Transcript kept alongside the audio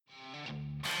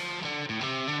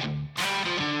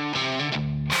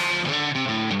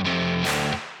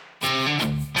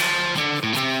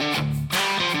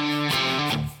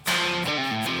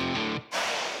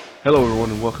Hello, everyone,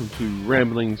 and welcome to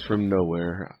Ramblings from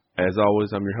Nowhere. As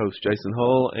always, I'm your host, Jason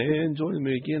Hull, and joining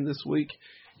me again this week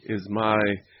is my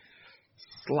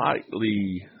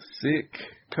slightly sick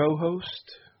co-host,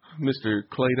 Mr.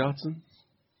 Clay Dotson.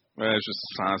 Man, it's just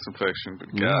a sinus infection,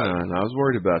 but God. Yeah, and I was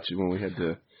worried about you when we had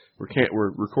to.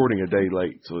 We're recording a day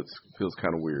late, so it feels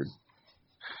kind of weird.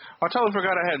 I totally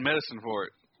forgot I had medicine for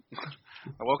it.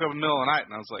 I woke up in the middle of the night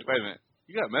and I was like, wait a minute,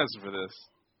 you got medicine for this.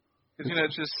 Because,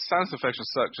 it's just sinus infections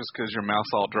suck just because your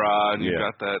mouth's all dry and you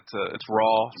got that, it's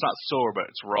raw. It's not sore, but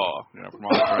it's raw, from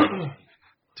all the drink.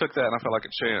 Took that and I felt like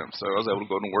a champ, so I was able to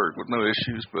go to work with no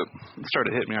issues, but it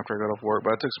started to hit me after I got off work,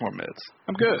 but I took some more meds.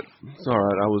 I'm good. It's all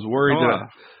right. I was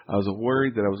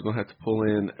worried that I was going to have to pull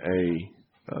in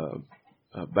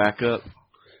a backup,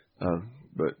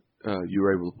 but you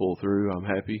were able to pull through. I'm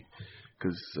happy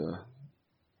because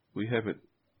we haven't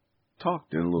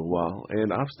talked in a little while,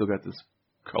 and I've still got this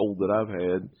cold that I've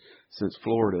had since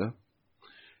Florida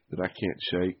that I can't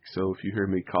shake. So if you hear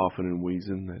me coughing and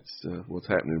wheezing, that's what's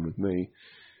happening with me,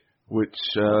 which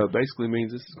basically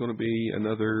means this is going to be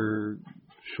another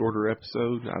shorter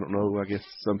episode. I don't know. I guess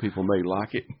some people may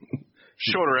like it.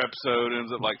 Shorter episode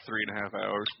ends up like 3.5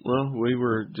 hours. Well, we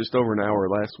were just over an hour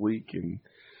last week and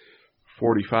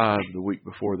 45 the week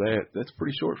before that. That's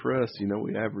pretty short for us.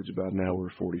 We average about an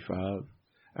hour 45,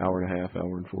 hour and a half,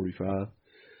 hour and 45.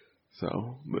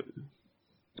 So, but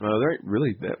there ain't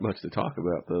really that much to talk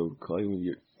about, though, Clay, when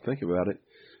you think about it.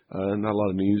 Not a lot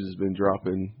of news has been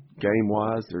dropping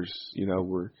game-wise. There's,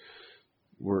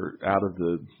 we're out of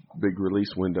the big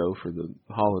release window for the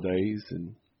holidays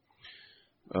and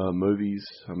movies.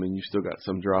 I mean, you still got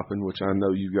some dropping, which I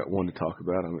know you've got one to talk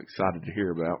about. I'm excited to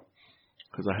hear about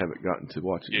because I haven't gotten to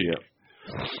watch it yet.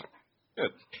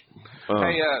 Good.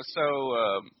 Hey,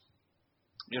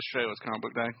 yesterday was comic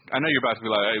book day. I know you're about to be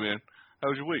like, hey, man,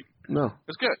 how was your week? No.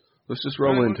 It's good. Let's just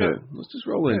roll into it.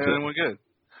 Everything went good.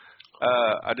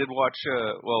 I did watch,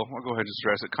 I'll go ahead and just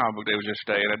address it. Comic book day was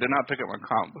yesterday, and I did not pick up my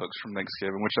comic books from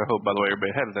Thanksgiving, which I hope, by the way,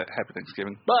 everybody had that happy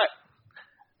Thanksgiving. But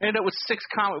I ended up with 6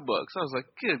 comic books. I was like,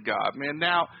 good God, man,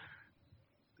 now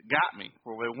got me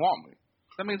where they want me.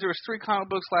 That means there was 3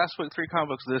 comic books last week, 3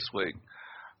 comic books this week.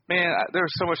 Man, there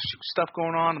was so much stuff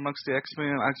going on amongst the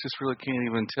X-Men, I just really can't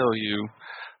even tell you.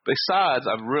 Besides,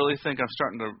 I really think I'm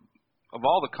starting to, of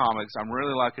all the comics, I'm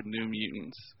really liking New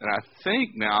Mutants. And I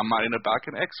think now I might end up back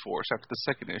in X-Force after the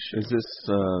second issue. Is this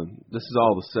is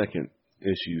all the second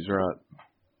issues, right?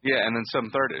 Yeah, and then some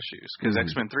third issues, because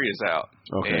X-Men 3 is out.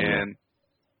 Okay. And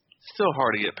it's still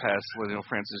hard to get past Neil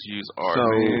Francis Yu's art, so,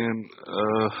 man.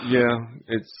 Yeah,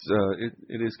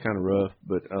 it is kind of rough,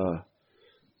 but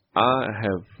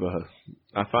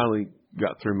I finally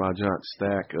got through my giant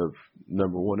stack of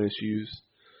number 1 issues.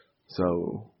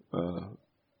 So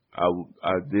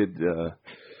I did.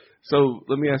 So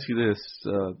let me ask you this: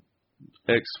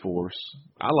 X-Force.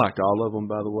 I liked all of them,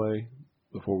 by the way.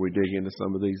 Before we dig into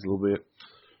some of these a little bit,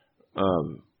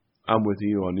 I'm with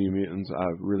you on New Mutants. I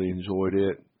really enjoyed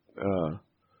it,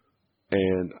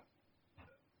 and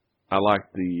I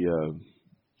like the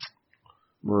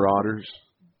Marauders.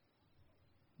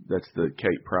 That's the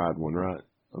Kate Pride one, right?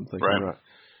 I'm thinking right.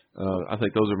 I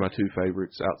think those are my 2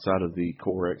 favorites outside of the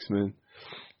core X-Men.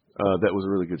 That was a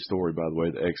really good story, by the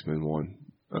way, the X-Men one.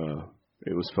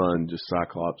 It was fun, just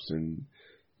Cyclops and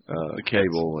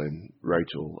Cable and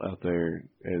Rachel out there,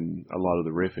 and a lot of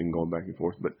the riffing going back and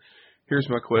forth. But here's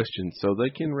my question. So they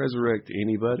can resurrect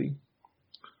anybody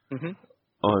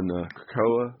on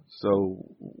Krakoa. So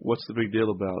what's the big deal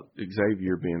about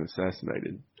Xavier being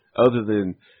assassinated? Other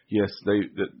than, yes,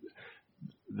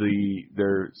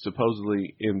 their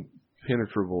supposedly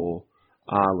impenetrable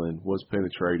island was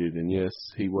penetrated, and yes,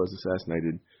 he was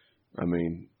assassinated. I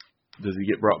mean, does he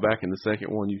get brought back in the second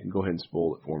one? You can go ahead and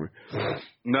spoil it for me.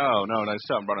 No, they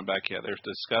still haven't brought him back yet. They're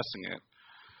discussing it.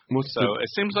 It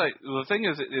seems like the thing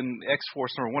is, in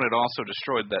X-Force number 1, it also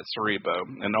destroyed that Cerebro,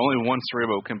 and only one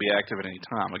Cerebro can be active at any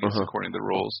time, I guess, according to the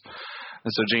rules.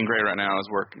 And so Jean Grey right now is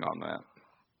working on that.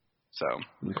 So,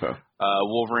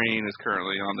 Wolverine is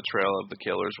currently on the trail of the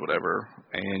killers, whatever,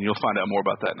 and you'll find out more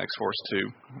about that in X-Force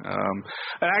too. And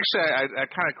actually, I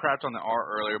kind of crapped on the art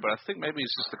earlier, but I think maybe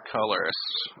it's just the colorist.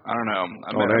 I don't know.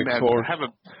 I have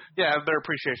a better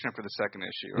appreciation after the second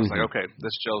issue. I was like, okay,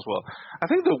 this gels well. I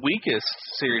think the weakest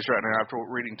series right now after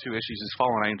reading 2 issues is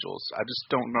Fallen Angels. I just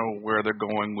don't know where they're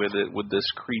going with it, with this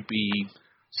creepy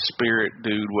spirit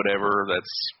dude, whatever,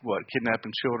 that's,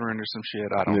 kidnapping children or some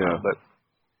shit. I don't know, but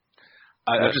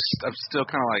I'm still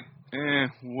kind of like,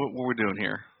 what are we doing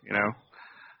here,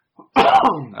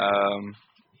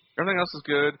 Everything else is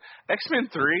good. X-Men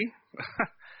 3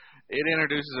 it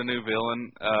introduces a new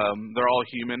villain. They're all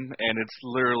human, and it's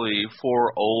literally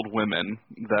 4 old women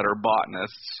that are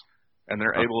botanists, and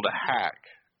they're able to hack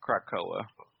Krakoa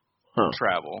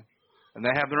travel. And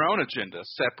they have their own agenda,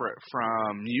 separate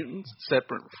from mutants,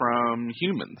 separate from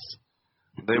humans.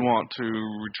 They want to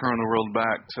return the world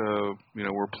back to,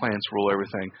 where plants rule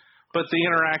everything. But the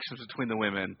interactions between the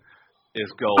women is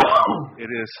gold.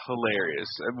 It is hilarious.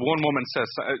 One woman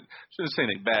says, she doesn't say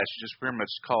anything bad. She just pretty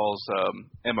much calls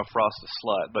Emma Frost a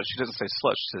slut, but she doesn't say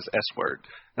slut. She says S word.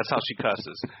 That's how she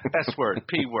cusses. S word,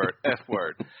 P word, F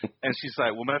word. And she's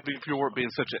like, well, maybe if you weren't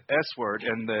being such an S word,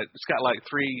 and that it's got like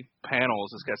 3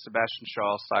 panels. It's got Sebastian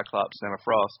Shaw, Cyclops, and Emma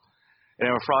Frost. And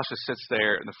Emma Frost just sits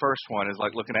there, and the first one is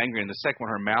like looking angry, and the second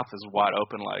one, her mouth is wide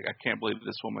open, like, I can't believe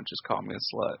this woman just called me a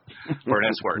slut or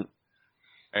an S word.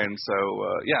 And so,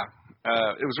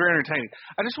 it was very entertaining.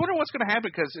 I just wonder what's going to happen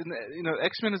because,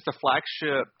 X-Men is the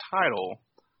flagship title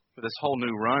for this whole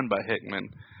new run by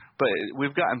Hickman, but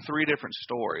we've gotten 3 different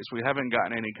stories. We haven't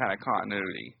gotten any kind of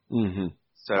continuity. Mm-hmm.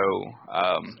 So,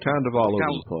 kind of all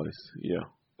over the place. Yeah.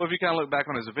 Well, if you kind of look back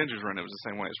on his Avengers run, it was the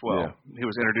same way as well. Yeah. He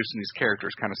was introducing these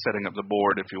characters, kind of setting up the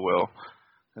board, if you will,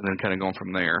 and then kind of going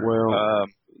from there. Well,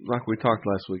 like we talked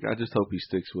last week, I just hope he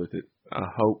sticks with it. I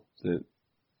hope that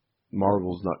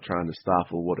Marvel's not trying to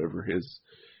stifle whatever his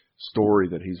story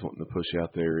that he's wanting to push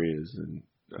out there is, and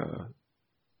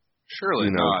surely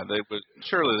not.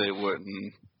 Surely they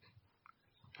wouldn't.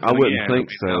 I wouldn't think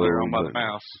so. They're owned by the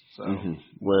mouse. So. Mm-hmm.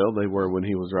 Well, they were when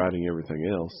he was writing everything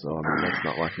else. So I mean, that's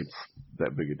not like it's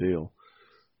that big a deal.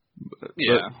 But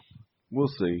we'll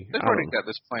see. They've already got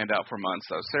this planned out for months,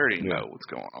 though. So they already know what's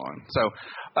going on. So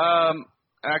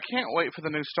I can't wait for the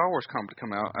new Star Wars comic to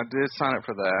come out. I did sign up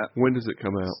for that. When does it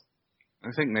come out? I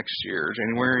think next year,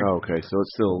 January. Oh, okay, so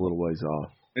it's still a little ways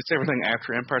off. It's everything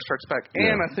after Empire Strikes Back.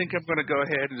 And I think I'm going to go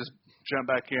ahead and just jump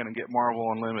back in and get Marvel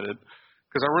Unlimited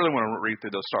because I really want to read through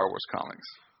those Star Wars comics.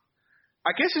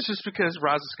 I guess it's just because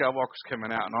Rise of Skywalker's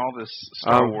coming out and all this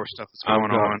Star Wars stuff that's going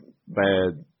on.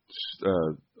 Bad.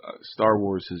 Star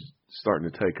Wars is starting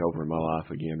to take over my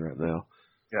life again right now.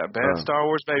 Yeah, bad Star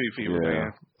Wars baby fever,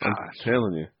 man. I'm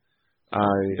telling you.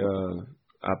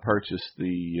 I purchased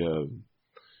the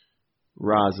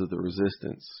Rise of the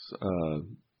Resistance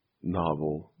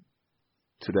novel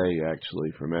today,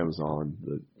 actually, from Amazon,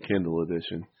 the Kindle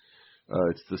edition.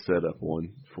 It's the setup one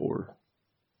for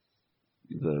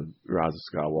the Rise of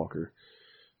Skywalker.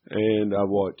 And I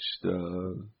watched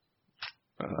The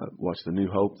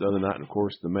New Hope the other night, and of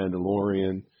course The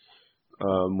Mandalorian.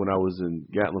 When I was in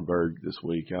Gatlinburg this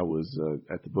week, I was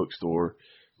at the bookstore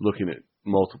looking at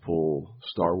multiple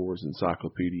Star Wars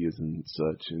encyclopedias and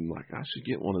such, and like, I should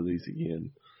get one of these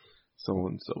again, so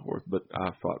on and so forth. But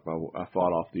I fought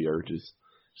off the urges,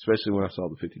 especially when I saw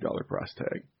the $50 price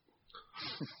tag.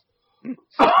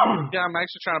 Yeah, I'm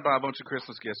actually trying to buy a bunch of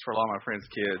Christmas gifts for a lot of my friends'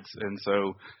 kids, and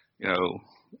so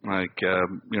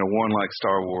one like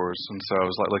Star Wars, and so I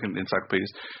was like looking at encyclopedias.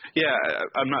 Yeah,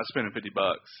 I'm not spending $50,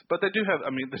 but they do have.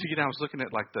 I mean, I was looking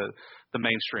at like the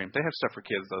mainstream. They have stuff for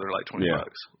kids though. They're like $20,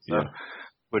 so,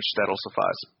 which that'll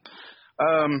suffice.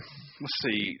 Let's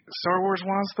see, Star Wars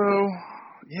wise though.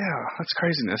 Yeah, that's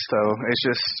craziness though. It's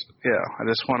just I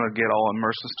just want to get all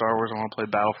immersed in Star Wars. I want to play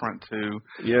Battlefront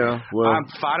 2. Yeah, well, I'm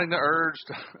fighting the urge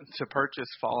to purchase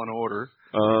Fallen Order.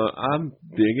 I'm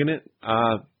digging it.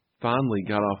 I finally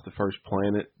got off the first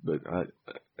planet, but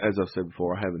as I've said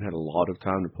before, I haven't had a lot of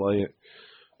time to play it.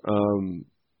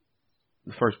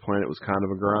 The first planet was kind of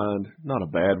a grind, not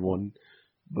a bad one,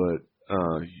 but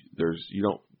you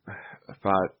don't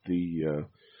fight the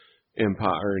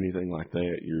Empire or anything like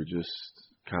that. You're just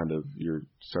you're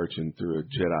searching through a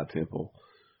Jedi temple,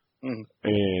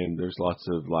 and there's lots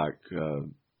of like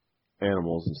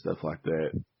animals and stuff like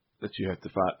that you have to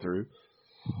fight through.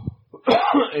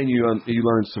 And you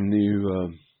learn some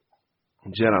new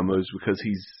Jedi moves because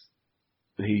he's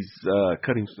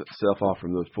cut himself off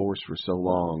from the Force for so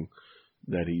long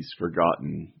that he's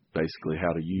forgotten basically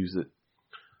how to use it.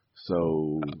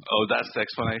 So that's the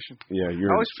explanation. Yeah,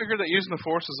 I always figured that using the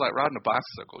Force is like riding a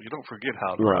bicycle. You don't forget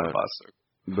how to ride a bicycle.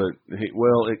 But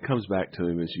it comes back to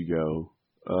him as you go.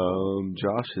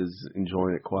 Josh is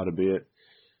enjoying it quite a bit.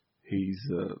 He's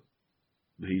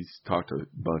talked a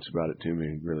bunch about it to me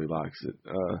and really likes it.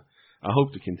 I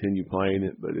hope to continue playing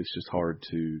it, but it's just hard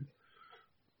to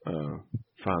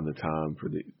find the time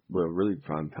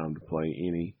find time to play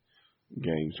any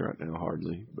games right now,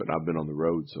 hardly. But I've been on the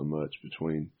road so much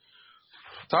between.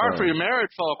 It's hard for you married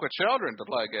folk with children to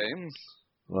play games.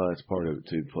 Well, that's part of it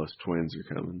too. Plus, twins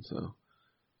are coming, so.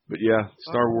 But yeah,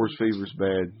 Star Wars fever's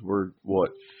bad. We're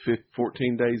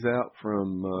 14 days out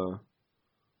from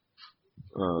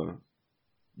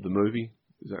the movie.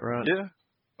 Is that right? Yeah.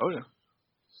 Oh yeah.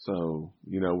 So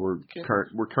we're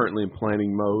currently in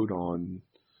planning mode on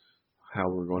how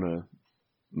we're going to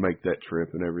make that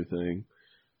trip and everything.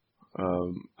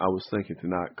 I was thinking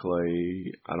tonight,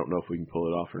 Clay. I don't know if we can pull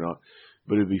it off or not,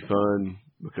 but it'd be fun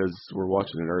because we're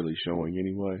watching an early showing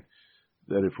anyway.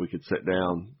 That if we could sit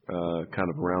down, kind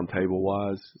of round table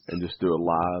wise, and just do a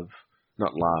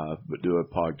not live, but do a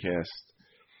podcast,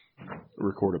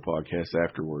 record a podcast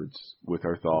afterwards with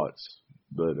our thoughts.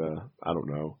 But I don't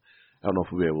know. I don't know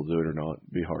if we'll be able to do it or not.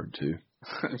 It'd be hard to. You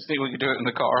think we could do it in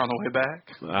the car on the way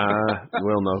back?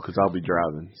 Well, no, because I'll be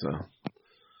driving. So.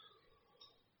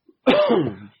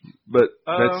 But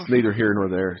that's neither here nor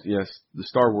there. Yes, the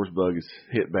Star Wars bug is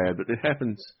hit bad, but it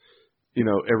happens,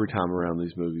 every time around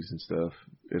these movies and stuff.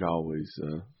 It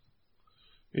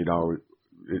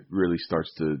really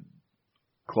starts to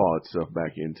claw itself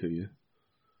back into you.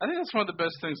 I think that's one of the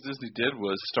best things Disney did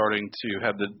was starting to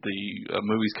have the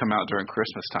movies come out during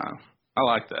Christmas time. I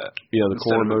like that. Yeah, the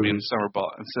core movies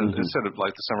instead of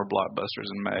like the summer blockbusters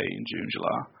in May and June,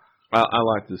 July. I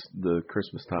like the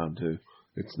Christmas time too.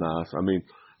 It's nice. I mean,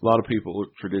 a lot of people,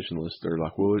 traditionalists, they're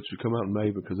like, well, it should come out in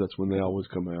May because that's when they always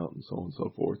come out and so on and so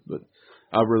forth. But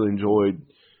I've really enjoyed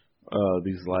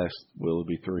these last, it'll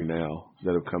be 3 now,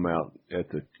 that have come out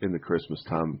in the Christmas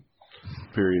time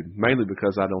period, mainly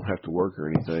because I don't have to work or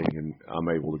anything and I'm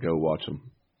able to go watch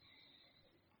them.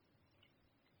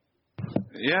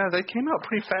 Yeah, they came out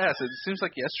pretty fast. It seems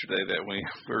like yesterday that we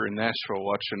were in Nashville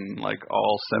watching like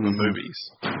all 7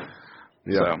 movies.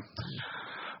 Yeah.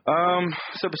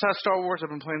 So besides Star Wars, I've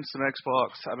been playing some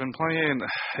Xbox. I've been playing,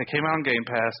 it came out on Game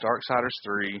Pass, Darksiders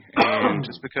 3, and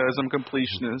just because I'm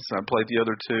completionist, I played the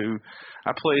other 2.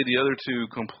 I played the other 2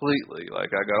 completely. Like,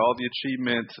 I got all the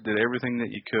achievements, did everything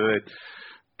that you could,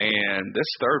 and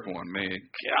this third one, man,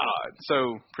 God.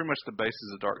 So, pretty much the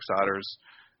basis of Darksiders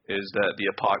is that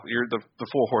you're the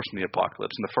 4 horsemen of the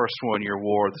apocalypse. In the first one, you're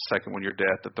war. The second one, you're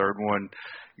death. The third one,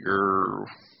 you're,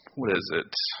 what is it?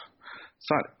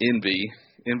 It's not envy.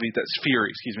 That's fury.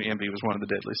 Excuse me. Envy was one of the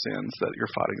deadly sins that you're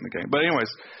fighting in the game. But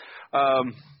anyways,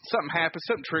 something happens.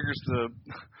 Something triggers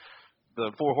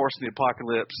the 4 horsemen of the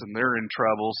apocalypse, and they're in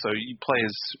trouble. So you play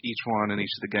as each one in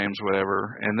each of the games,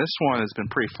 whatever. And this one has been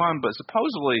pretty fun. But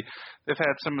supposedly they've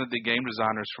had some of the game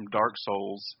designers from Dark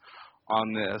Souls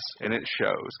on this, and it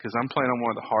shows because I'm playing on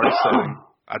one of the hardest settings.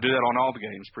 I do that on all the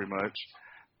games pretty much,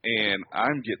 and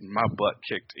I'm getting my butt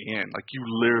kicked in. Like, you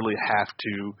literally have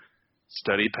to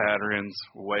study patterns,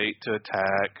 wait to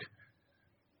attack,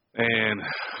 and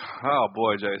oh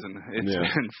boy, Jason, it's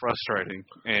been frustrating.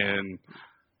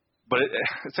 But at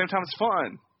the same time, it's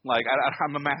fun. Like,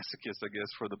 I'm a masochist, I guess,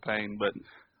 for the pain. But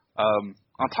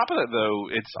on top of that, though,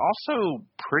 it's also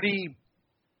pretty,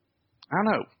 I don't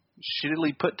know,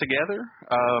 shittily put together.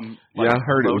 I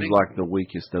heard it was like the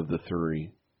weakest of the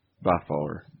 3 by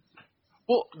far.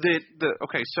 Well,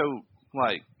 okay, so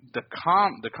like the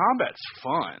combat's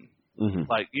fun. Mm-hmm.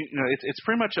 Like, it's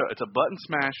pretty much it's a button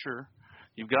smasher.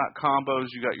 You've got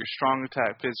combos. You got your strong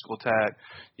attack, physical attack.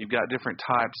 You've got different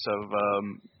types of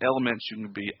elements. You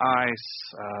can be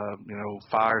ice,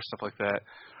 fire, stuff like that.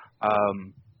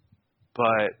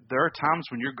 But there are times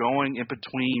when you're going in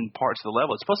between parts of the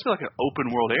level. It's supposed to be like an open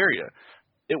world area.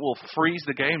 It will freeze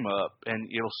the game up,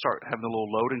 and it'll start having a little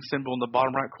loading symbol in the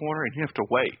bottom right corner, and you have to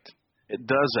wait. It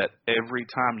does that every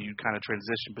time you kind of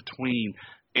transition between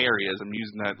areas. I'm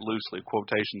using that loosely,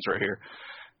 quotations right here.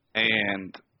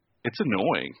 And it's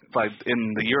annoying. Like,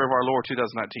 in the year of our Lord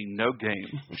 2019, no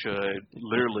game should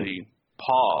literally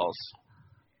pause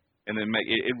and then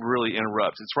it really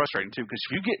interrupts. It's frustrating too, because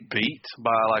if you get beat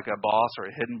by like a boss or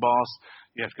a hidden boss,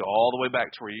 you have to go all the way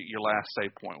back to where your last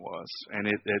save point was. And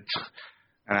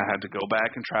and I had to go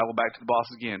back and travel back to the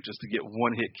boss again just to get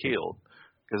one hit killed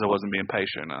because I wasn't being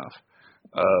patient enough.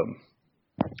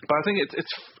 But I think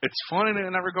it's fun in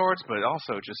that regards, but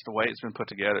also just the way it's been put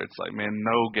together. It's like, man,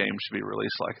 no game should be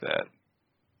released like that.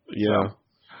 Yeah.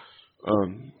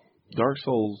 So. Dark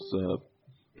Souls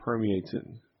permeates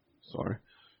into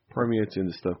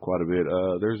stuff quite a bit.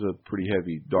 There's a pretty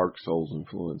heavy Dark Souls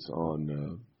influence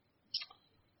on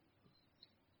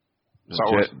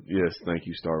Star Wars. Yes, thank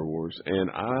you, Star Wars. And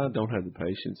I don't have the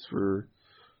patience for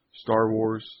Star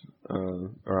Wars.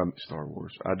 Star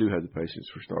Wars. I do have the patience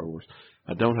for Star Wars.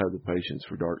 I don't have the patience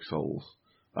for Dark Souls.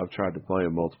 I've tried to play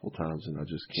them multiple times, and I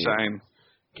just can't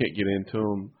get into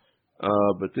them.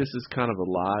 But this is kind of a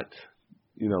lot,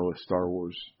 with Star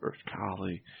Wars. Or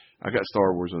golly, I got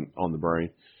Star Wars on the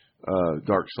brain.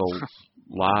 Dark Souls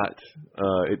light.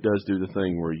 It does do the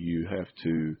thing where you have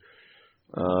to,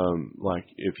 like,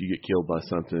 if you get killed by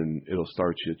something, it'll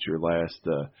start you at your last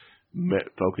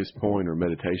focus point or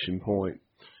meditation point,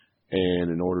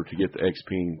 and in order to get the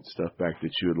XP and stuff back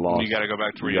that you had lost, you got to go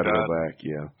back to where you you got to died. go back.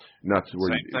 Yeah, not to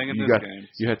where Same thing in you this got. game.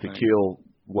 You have to kill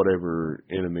whatever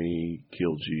enemy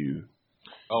killed you.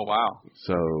 Oh wow!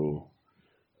 So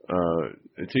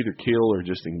it's either kill or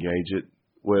just engage it.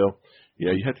 Well,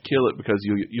 yeah, you have to kill it because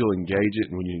you'll engage it,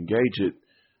 and when you engage it,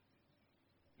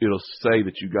 it'll say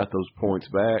that you got those points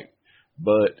back.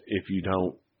 But if you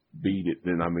don't beat it,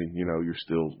 then you're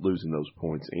still losing those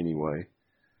points anyway.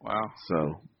 Wow.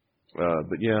 So,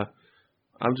 but yeah,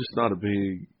 I'm just not a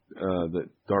big that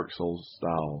Dark Souls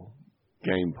style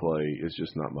gameplay is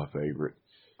just not my favorite.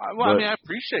 Well, I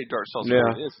appreciate Dark Souls.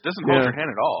 Yeah. It doesn't hold your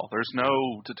hand at all. There's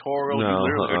no tutorial. No,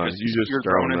 you literally you're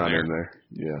thrown right in there. in there.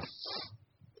 Yeah.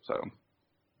 So,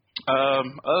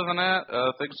 other than that,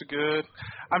 things are good.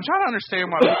 I'm trying to understand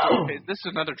why people. Okay, this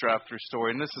is another drive-through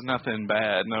story, and this is nothing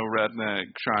bad. No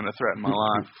redneck trying to threaten my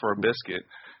life for a biscuit.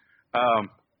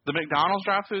 The McDonald's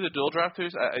drive-through, the dual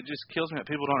drive-throughs, it just kills me that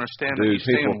people don't understand that you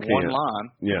stay in one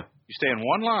line. Yeah. You stay in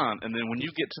one line, and then when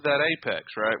you get to that apex,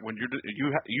 right, when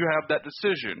you have that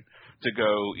decision to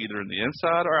go either in the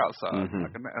inside or outside,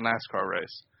 like a NASCAR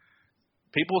race.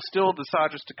 People still decide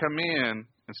just to come in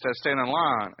instead of staying in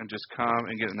line and just come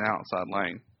and get in the outside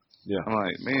lane. Yeah. I'm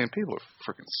like, man, people are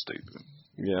freaking stupid.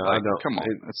 Yeah, like, I know. Come on,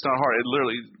 it's not hard. It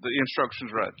literally, the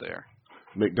instructions right there.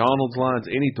 McDonald's lines,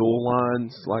 any dual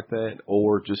lines like that,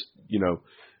 or just,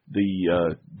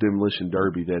 the demolition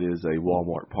derby that is a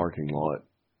Walmart parking lot.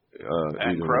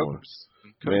 And Kroger's.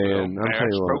 Man, I'm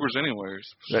telling you what. Kroger's anywhere.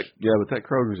 But that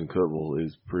Kroger's in Cookeville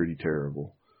is pretty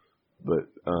terrible.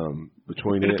 But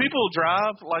between and people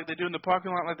drive like they do in the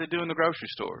parking lot, like they do in the grocery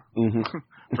store. Mm-hmm.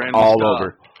 All stop.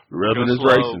 over. Rubbing is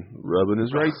racing. Rubbing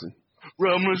is racing.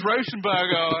 Rubbing is racing, by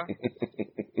guy.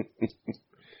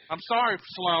 I'm sorry,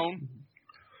 Sloan.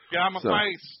 Get out of my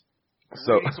face.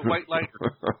 So wait later.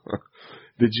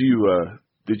 Did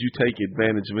you take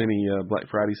advantage of any Black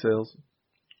Friday sales?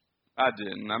 I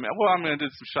didn't. I did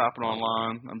some shopping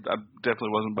online. I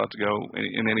definitely wasn't about to go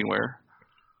in anywhere.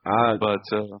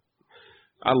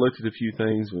 I looked at a few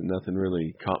things, but nothing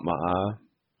really caught my eye.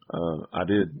 I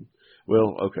did.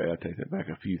 Well, okay, I take that back.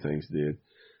 A few things did.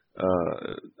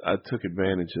 I took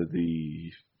advantage of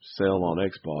the sale on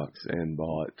Xbox and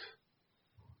bought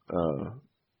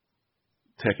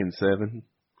Tekken 7.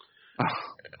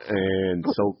 And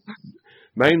so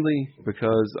mainly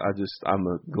because I'm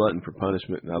a glutton for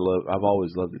punishment, and I've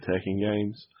always loved the Tekken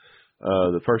games.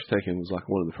 The first Tekken was like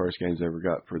one of the first games I ever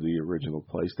got for the original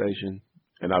PlayStation,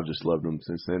 and I've just loved them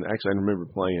since then. Actually, I remember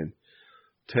playing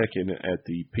Tekken at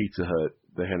the Pizza Hut.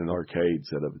 They had an arcade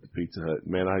set up at the Pizza Hut.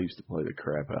 Man, I used to play the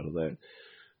crap out of that.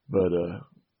 But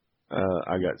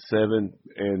I got 7,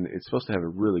 and it's supposed to have a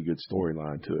really good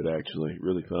storyline to it, actually.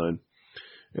 Really fun.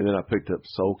 And then I picked up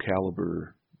Soul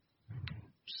Calibur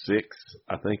 6,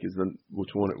 I think is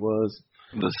which one it was.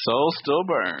 The Soul Still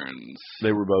Burns.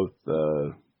 They were both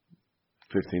 $15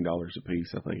 a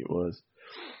piece, I think it was.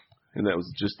 And that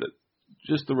was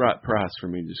just the right price for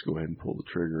me to just go ahead and pull the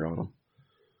trigger on them.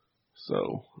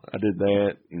 So I did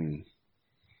that, and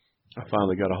I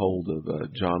finally got a hold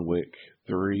of John Wick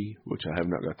 3, which I have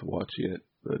not got to watch yet.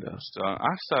 But I still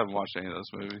haven't watched any of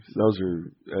those movies. Those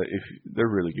are they're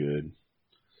really good.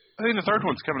 I think the third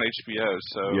one's coming to HBO,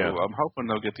 so yeah. I'm hoping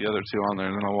they'll get the other 2 on there,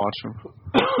 and then I'll watch them.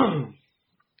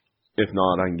 If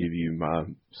not, I can give you my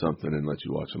something and let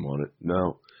you watch them on it.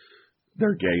 No,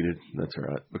 they're gated. That's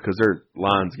right, because they're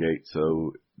Lionsgate,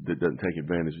 so that doesn't take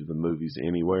advantage of the movies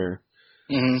anywhere.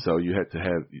 Mm-hmm. So you have to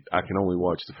have. I can only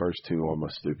watch the first 2 on my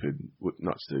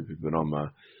but on my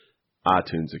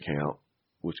iTunes account,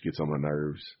 which gets on my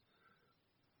nerves.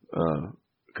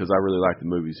 Because I really like the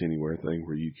movies anywhere thing,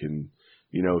 where you can,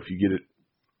 if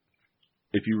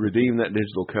you redeem that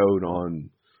digital code on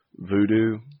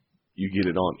Vudu, you get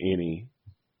it on any.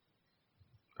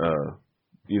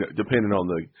 Depending on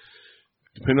the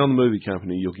movie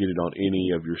company, you'll get it on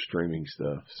any of your streaming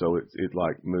stuff. So it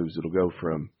like moves. It'll go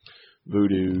from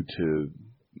Vudu to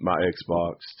my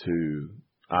Xbox to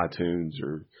iTunes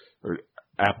or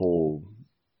Apple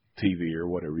TV or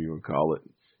whatever you want to call it.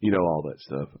 All that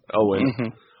stuff. Oh,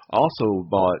 and also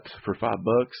bought for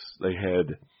 $5. They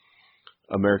had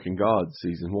American Gods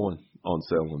season 1 on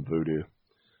sale on Vudu.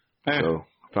 So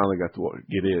finally got to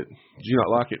get it. Did you not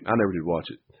like it? I never did watch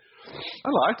it. I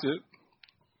liked it,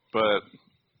 but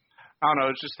I don't know.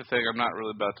 It's just the thing. I'm not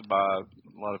really about to buy a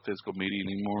lot of physical media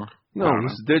anymore. No,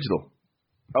 this is digital.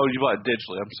 Oh, you bought it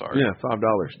digitally. I'm sorry. Yeah,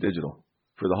 $5 digital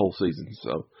for the whole season.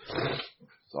 So,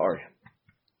 sorry.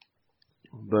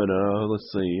 But let's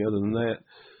see. Other than that,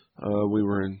 we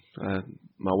were in.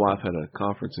 My wife had a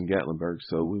conference in Gatlinburg,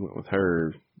 so we went with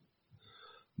her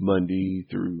Monday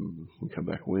through we come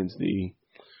back Wednesday.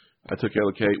 I took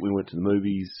Ella Kate. We went to the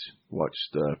movies,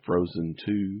 watched Frozen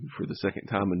 2 for the second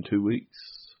time in 2 weeks.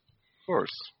 Of course.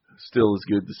 Still as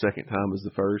good the second time as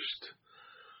the first.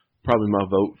 Probably my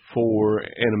vote for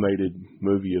animated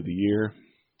movie of the year.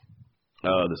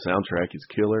 The soundtrack is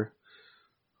killer.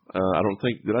 I don't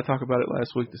think, did I talk about it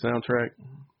last week, the soundtrack?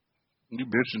 You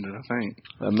mentioned it, I think.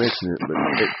 I mentioned it, but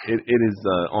it is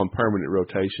on permanent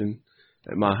rotation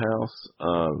at my house.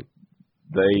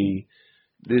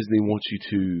 Disney wants you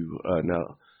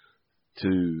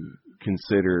to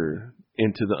consider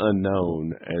Into the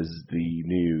Unknown as the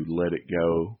new Let It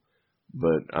Go,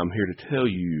 but I'm here to tell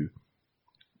you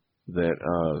that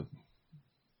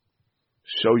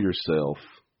Show Yourself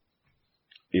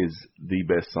is the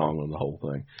best song on the whole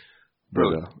thing.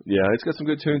 Really? But, yeah, it's got some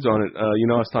good tunes on it. I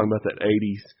was talking about that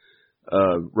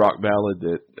 80s rock ballad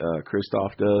that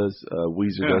Christoph does.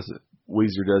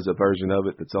 Weezer does a version of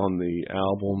it that's on the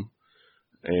album.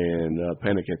 And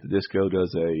Panic at the Disco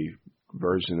does a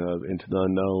version of Into the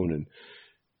Unknown, and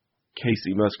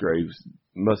Casey Musgraves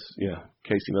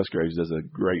does a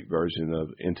great version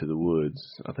of Into the Woods.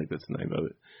 I think that's the name of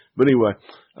it. But anyway,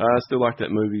 I still like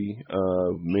that movie.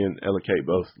 Me and Ella Kate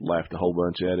both laughed a whole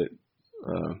bunch at it.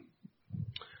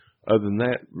 Other than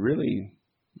that, really,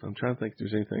 I'm trying to think if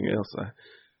there's anything else.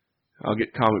 I'll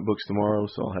get comic books tomorrow,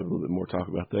 so I'll have a little bit more talk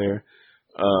about there.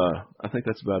 I think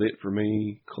that's about it for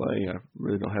me, Clay. I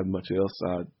really don't have much else.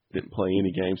 I didn't play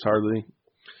any games hardly.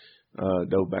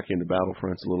 Dove back into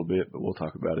Battlefronts a little bit, but we'll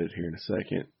talk about it here in a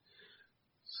second.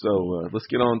 So let's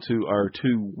get on to our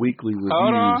 2 weekly reviews.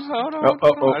 Hold on. I was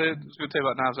going to tell you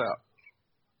about Knives Out.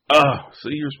 So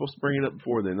you were supposed to bring it up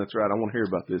before then. That's right. I want to hear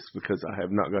about this because I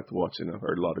have not got to watch it. I've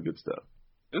heard a lot of good stuff.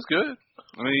 It's good.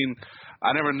 I mean,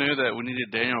 I never knew that we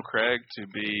needed Daniel Craig to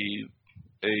be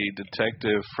a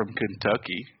detective from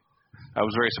Kentucky. I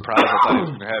was very surprised. I thought he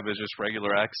was going to have his just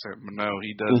regular accent, but no,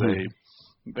 he does a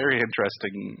very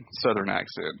interesting Southern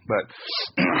accent. But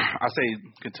I say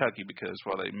Kentucky because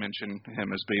while they mention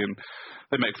him as being,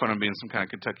 they make fun of being some kind of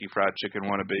Kentucky Fried Chicken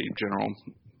wannabe General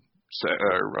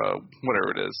or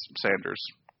whatever it is, Sanders.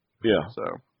 Yeah. So,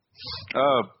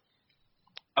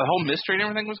 the whole mystery and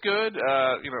everything was good.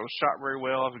 It was shot very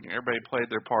well. I think everybody played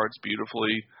their parts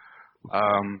beautifully.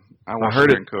 I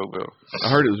heard it in Coville. I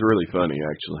heard it was really funny,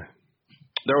 actually.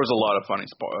 There was a lot of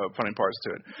funny parts to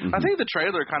it. Mm-hmm. I think the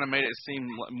trailer kind of made it seem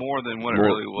more than what it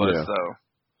really was, though.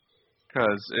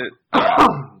 Because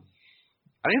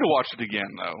I need to watch it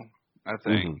again, though. I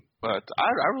think, but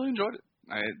I really enjoyed it.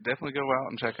 I definitely go out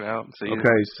and check it out and see it.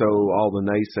 Okay, so all the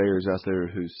naysayers out there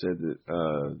who said that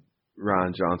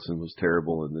Rian Johnson was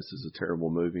terrible and this is a terrible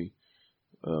movie,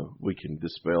 we can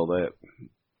dispel that.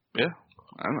 Yeah.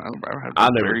 I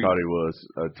never thought he was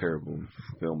a terrible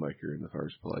filmmaker in the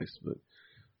first place, but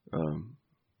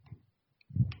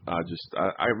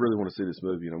I really want to see this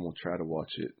movie, and I'm going to try to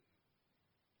watch it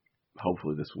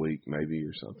hopefully this week, maybe,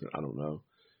 or something. I don't know.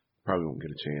 Probably won't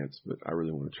get a chance, but I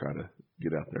really want to try to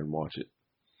get out there and watch it.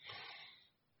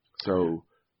 So,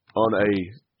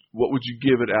 what would you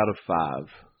give it out of 5?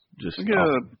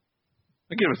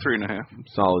 I give it 3.5.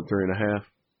 Solid 3.5.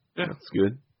 Yeah, that's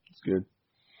good. That's good.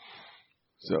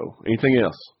 So, anything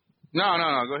else? No.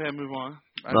 Go ahead and move on.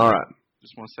 All right.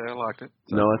 Just want to say I liked it.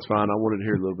 So. No, that's fine. I wanted to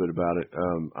hear a little bit about it.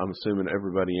 I'm assuming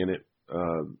everybody in it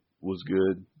was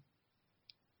good.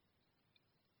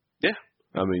 Yeah.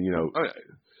 I mean,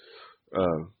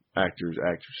 actors,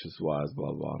 actresses wise,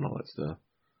 blah, blah, and all that stuff.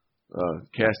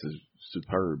 Cast is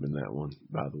superb in that one,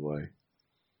 by the way.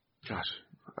 Gosh,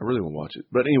 I really want to watch it.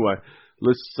 But anyway,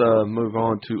 let's move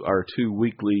on to our 2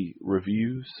 weekly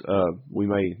reviews. We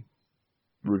may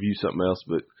review something else,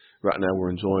 but right now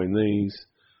we're enjoying these.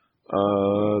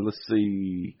 Let's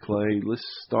see, Clay. Let's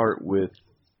start with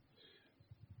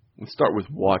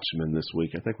Watchmen this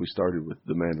week. I think we started with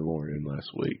The Mandalorian last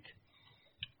week.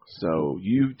 So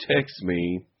you text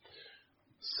me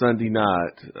Sunday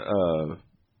night,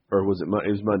 or was it?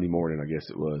 It was Monday morning, I guess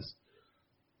it was,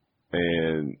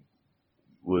 and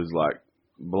was like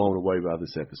blown away by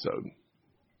this episode.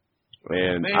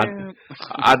 And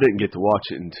I didn't get to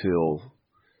watch it until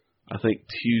I think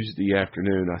Tuesday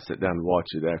afternoon. I sat down to watch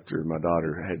it after my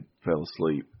daughter had fell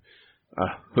asleep.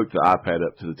 I hooked the iPad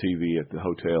up to the TV at the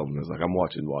hotel and I was like, I'm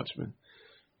watching Watchmen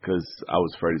because I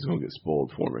was afraid it was going to get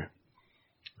spoiled for me.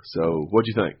 So, what'd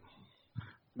you think?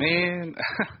 Man,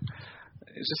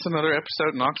 it's just another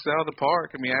episode knocks it out of the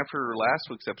park. I mean, after last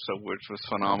week's episode, which was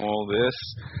phenomenal,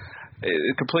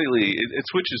 it completely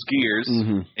switches gears,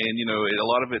 and a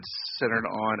lot of it's centered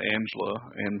on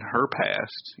Angela and her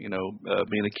past.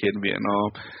 Being a kid in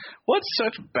Vietnam. What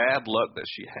such bad luck that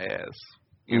she has.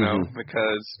 you know,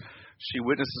 because she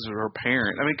witnesses her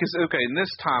parent. I mean, because, okay, in this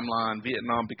timeline,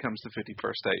 Vietnam becomes the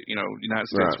 51st state. You know, United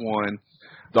States won.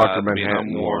 Dr. The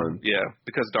Manhattan Vietnam War. won. Yeah,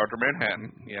 because Dr.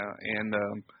 Manhattan. Yeah, and,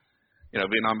 you know,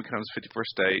 Vietnam becomes 51st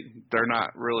state. They're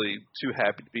not really too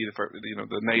happy to be the first, you know,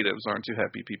 the natives aren't too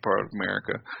happy to be part of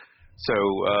America. So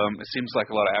it seems like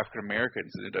a lot of African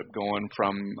Americans ended up going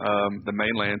from the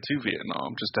mainland to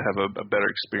Vietnam just to have a better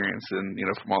experience than, you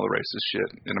know, from all the racist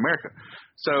shit in America.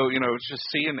 So, you know, just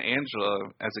seeing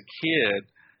Angela as a kid,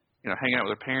 you know, hanging out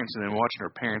with her parents and then watching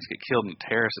her parents get killed in a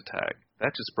terrorist attack,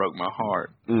 that just broke my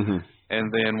heart.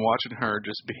 And then watching her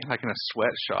just be like in a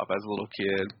sweatshop as a little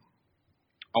kid,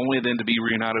 only then to be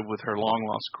reunited with her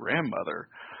long-lost grandmother.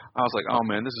 I was like, oh,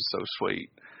 man, this is so sweet.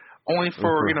 Only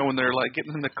for, you know, when they're, like,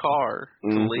 getting in the car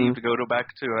to leave to go back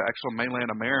to actual mainland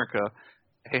America,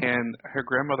 and her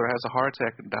grandmother has a heart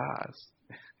attack and dies.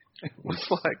 It was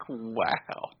like,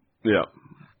 wow. Yeah.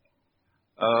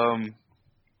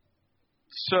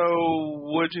 So,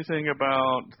 what'd you think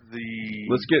about the...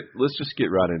 Let's just get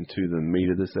right into the meat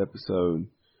of this episode.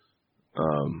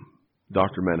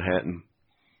 Dr. Manhattan.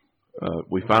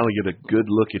 We finally get a good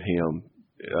look at him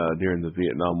during the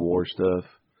Vietnam War stuff.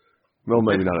 Well,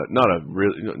 maybe not a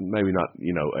really, maybe not,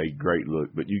 you know, a great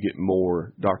look, but you get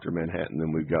more Dr. Manhattan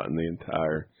than we've gotten the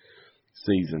entire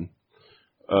season.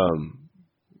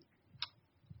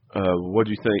 What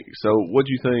do you think? So, what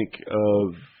do you think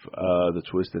of the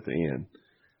twist at the end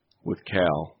with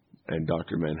Cal and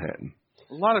Dr. Manhattan?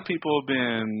 A lot of people have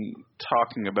been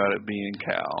talking about it being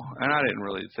Cal, and I didn't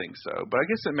really think so. But I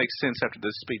guess it makes sense after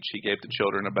this speech he gave to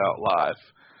children about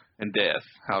life and death,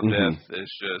 how death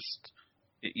is just,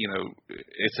 you know,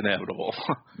 it's inevitable.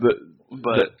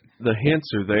 The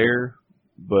hints are there,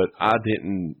 but I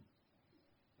didn't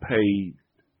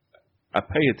I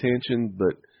pay attention,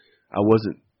 but I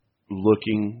wasn't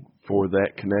looking for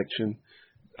that connection.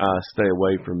 I stay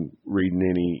away from reading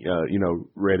any, you know,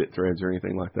 Reddit threads or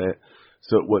anything like that.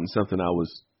 So it wasn't something I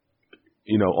was,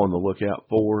 you know, on the lookout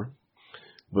for.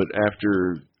 But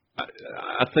after,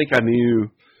 I think I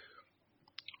knew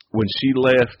when she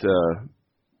left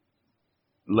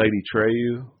Lady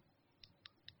Treyu,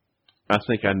 I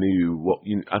think I knew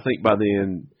I think by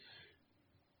then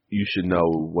you should know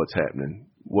what's happening.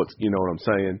 You know what I'm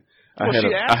saying? Well,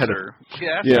 she asked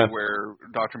her where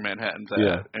Dr. Manhattan's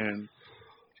at, and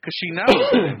because she knows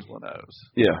that Angela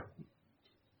knows. Yeah.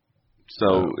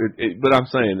 So, but I'm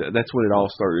saying that's when it all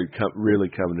started really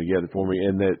coming together for me,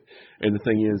 and the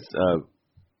thing is,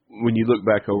 when you look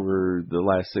back over the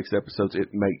last 6 episodes, it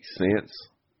makes sense.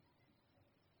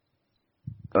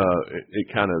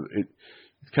 It's kind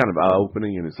of eye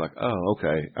opening, and it's like, oh,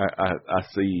 okay, I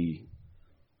see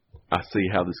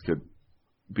how this could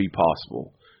be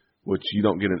possible, which you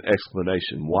don't get an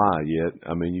explanation why yet.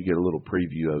 I mean, you get a little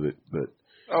preview of it, but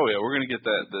oh yeah, we're gonna get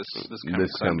that this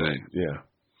Sunday. Yeah.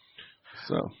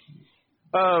 So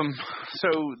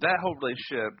that whole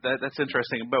relationship, that's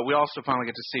interesting. But we also finally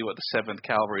get to see what the 7th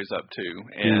Cavalry is up to,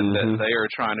 and that they are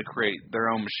trying to create their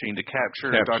own machine to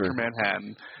capture. Dr.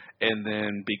 Manhattan, and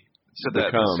then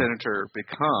that the senator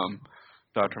become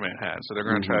Dr. Manhattan. So they're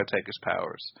going to try to take his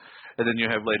powers. And then you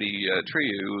have Lady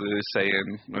Treyu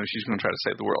saying she's going to try to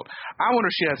save the world. I wonder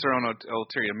if she has her own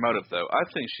ulterior motive, though. I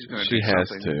think she's going to do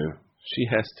something. She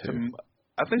has to.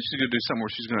 I think she's going to do something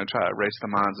where she's going to try to erase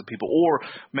the minds of people or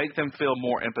make them feel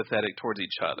more empathetic towards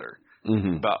each other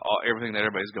about everything that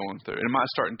everybody's going through. And it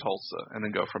might start in Tulsa and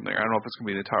then go from there. I don't know if it's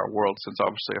going to be the entire world, since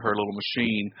obviously her little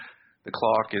machine, the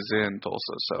clock, is in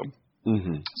Tulsa. So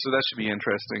that should be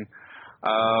interesting.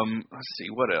 Let's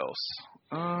see, what else?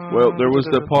 Well, there was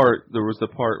the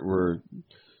part where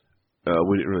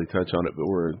we didn't really touch on it, but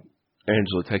where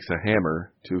Angela takes a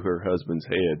hammer to her husband's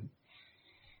head,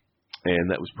 and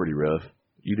that was pretty rough.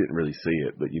 You didn't really see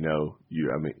it, but you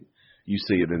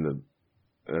see it in the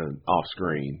off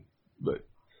screen. But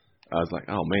I was like,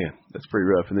 oh man, that's pretty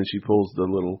rough. And then she pulls the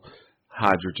little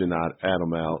hydrogen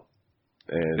atom out,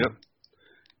 and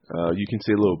you can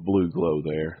see a little blue glow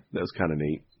there. That was kind of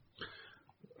neat.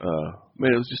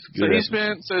 Man, it was just a good.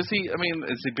 Has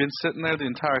he been sitting there the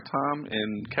entire time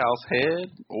in Cal's head,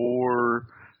 or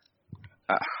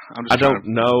I don't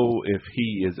know if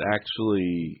he is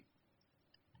actually.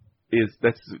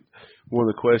 That's one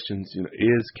of the questions, you know,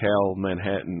 is Cal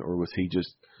Manhattan, or was he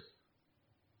just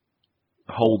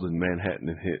holding Manhattan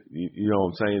and hit? You know what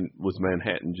I'm saying? Was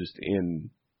Manhattan just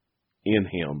in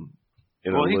him?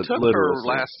 Well, he took her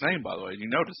last name, by the way. You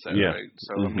noticed that, right?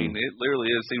 So, I mean, it literally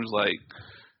seems like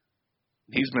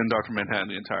he's been Dr. Manhattan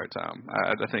the entire time.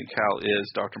 I think Cal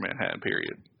is Dr. Manhattan,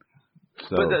 period.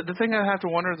 So, but the thing I have to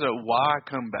wonder is, why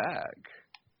come back?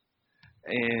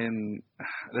 And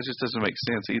that just doesn't make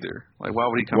sense either. Like, why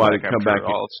would he come back after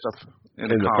all the stuff in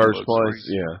the first place?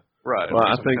 Yeah. Right. Well,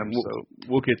 I think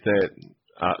we'll get that.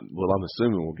 Well, I'm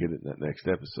assuming we'll get it in that next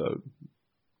episode.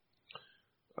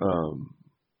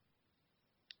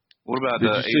 What about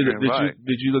Adrian Veidt?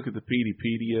 Did you look at the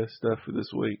Peteypedia stuff for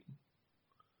this week?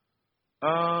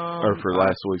 Or for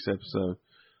last week's episode?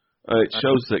 It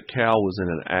shows that Cal was in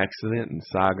an accident in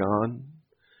Saigon.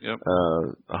 Yep.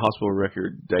 A hospital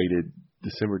record dated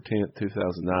December 10th,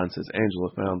 2009 says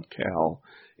Angela found Cal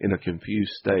in a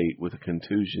confused state with a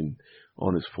contusion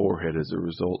on his forehead as a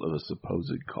result of a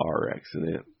supposed car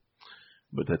accident.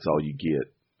 But that's all you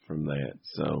get from that.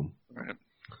 So, right.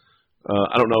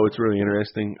 I don't know. It's really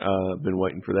interesting. I've been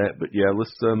waiting for that. But yeah,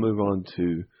 let's move on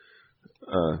to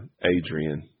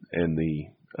Adrian and the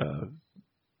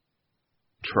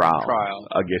trial,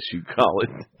 I guess you'd call it,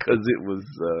 because it was.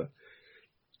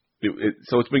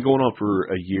 So it's been going on for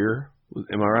a year.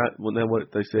 Am I right? Wasn't that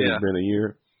what they said? Yeah. It's been a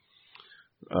year.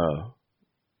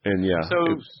 And yeah. So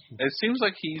it seems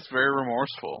like he's very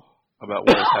remorseful about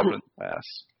what has happened in the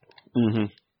past. Mm-hmm.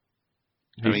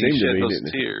 He shed those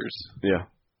tears. Yeah.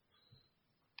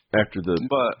 After the.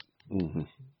 But. Mm-hmm.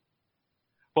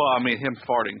 Well, I mean, him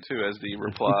farting too as the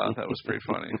reply. That was pretty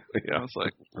funny. Yeah. I was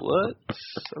like, what?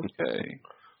 Okay.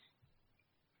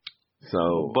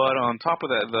 So, but on top of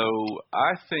that, though,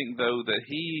 I think though that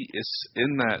he is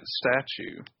in that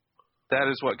statue. That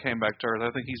is what came back to Earth.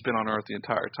 I think he's been on Earth the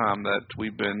entire time that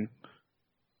we've been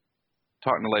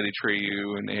talking to Lady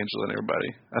Trieu and Angela and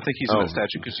everybody. I think he's in that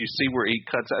statue because you see where he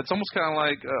cuts. It's almost kind of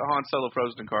like Han Solo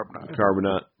frozen in carbonite.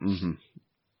 Carbonite. Mm-hmm.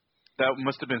 That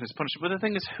must have been his punishment. But the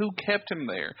thing is, who kept him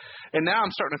there? And now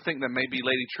I'm starting to think that maybe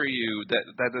Lady Trieu,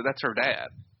 that's her dad.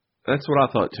 That's what I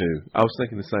thought too. I was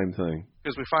thinking the same thing.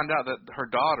 Because we find out that her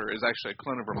daughter is actually a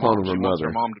clone of her mom. She wants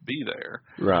her mom to be there.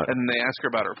 Right. And then they ask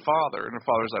her about her father, and her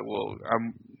father's like, well,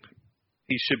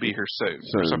 he should be here soon,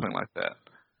 or something like that.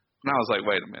 And I was like,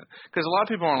 wait a minute. Because a lot of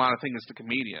people online think it's the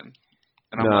comedian.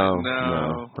 And I'm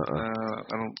no.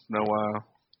 I don't know why.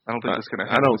 I don't think that's going to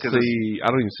happen. I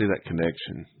don't even see that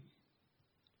connection.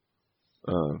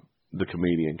 The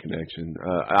comedian connection.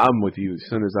 I'm with you. As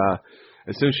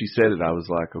soon as she said it, I was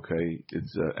like, okay,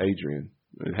 it's Adrian.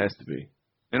 It has to be.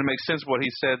 And it makes sense what he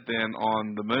said then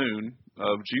on the moon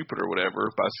of Jupiter or whatever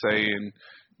by saying,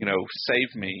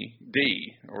 save me,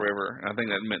 D, or whatever. And I think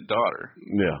that meant daughter.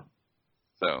 Yeah.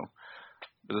 So,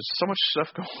 but there's so much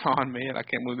stuff going on, man. I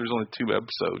can't believe there's only 2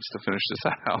 episodes to finish this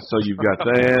out. So you've got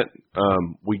that.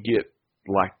 We get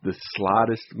like the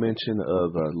slightest mention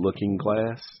of Looking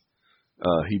Glass.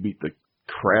 He beat the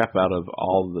crap out of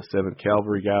all of the 7th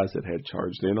Cavalry guys that had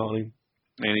charged in on him.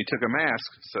 And he took a mask,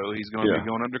 so he's going to be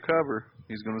going undercover.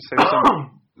 He's going to save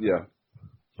something. Yeah.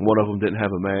 One of them didn't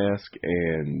have a mask,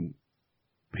 and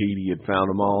Petey had found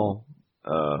them all.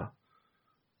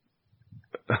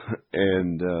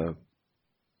 And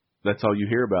that's all you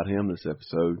hear about him this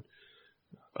episode.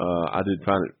 I did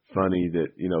find it funny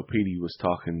that, Petey was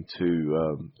talking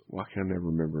to, I can never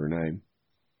remember her name.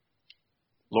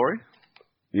 Lori?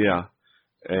 Yeah.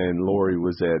 And Lori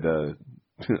was at, I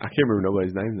can't remember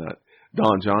nobody's name now.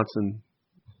 Don Johnson.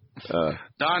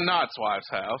 Don Knotts' wife's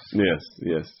house. Yes.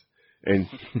 And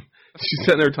she's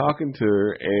sitting there talking to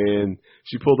her, and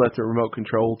she pulled out the remote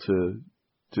control to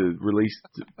release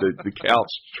the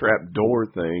couch trap door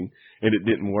thing, and it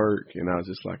didn't work. And I was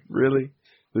just like, really?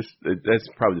 That's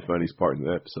probably the funniest part in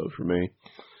the episode for me.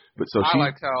 But so I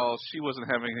liked how she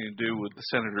wasn't having anything to do with the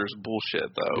senator's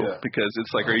bullshit, though, because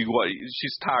it's like,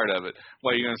 she's tired of it.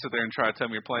 Why are you going to sit there and try to tell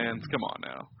me your plans? Come on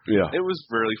now. Yeah. It was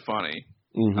really funny.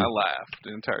 Mm-hmm. I laughed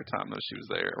the entire time that she was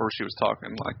there, or she was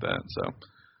talking like that. So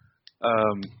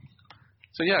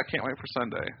yeah, I can't wait for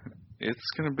Sunday. It's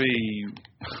going to be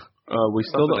we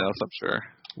still something else, I'm sure.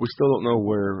 We still don't know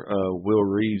where Will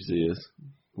Reeves is.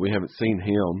 We haven't seen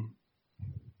him.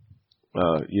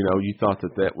 You thought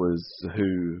that was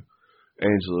who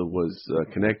Angela was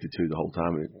connected to the whole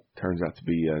time. It turns out to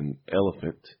be an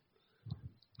elephant.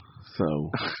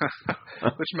 So,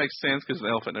 which makes sense because the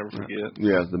elephant never forgets.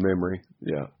 Yeah, the memory.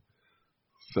 Yeah.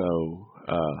 So,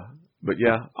 but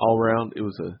yeah, all around it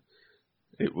was a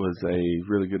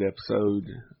really good episode,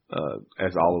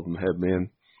 as all of them have been.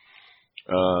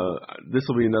 This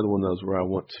will be another one of those where I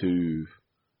want to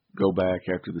go back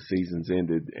after the season's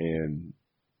ended, and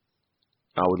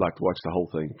I would like to watch the whole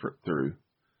thing through,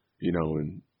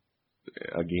 and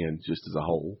again, just as a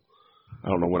whole. I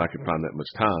don't know when I can find that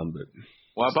much time, but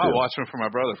I bought Watchmen for my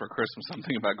brother for Christmas. I'm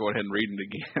thinking about going ahead and reading it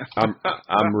again.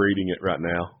 I'm reading it right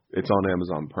now. It's on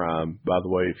Amazon Prime. By the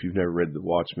way, if you've never read The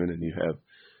Watchmen and you have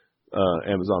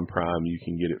Amazon Prime, you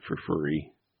can get it for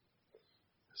free.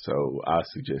 So I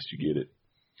suggest you get it.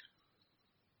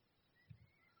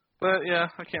 But yeah,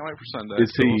 I can't wait for Sunday.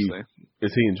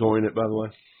 Is he enjoying it, by the way?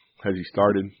 Has he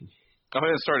started? I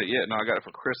haven't started yet. No, I got it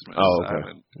for Christmas. Oh,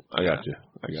 okay. I got you.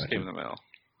 Just came in the mail.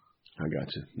 I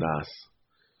got you. Nice.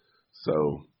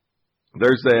 So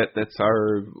there's that. That's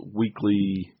our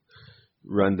weekly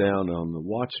rundown on the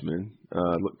Watchmen.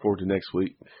 Look forward to next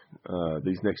week.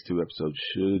 These next 2 episodes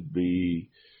should be,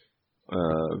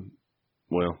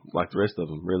 well, like the rest of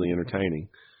them, really entertaining.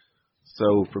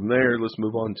 So from there, let's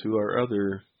move on to our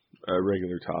other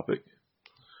regular topic,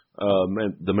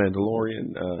 The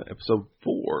Mandalorian, episode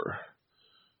 4.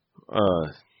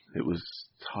 It was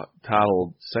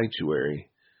titled Sanctuary,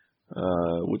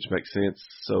 which makes sense.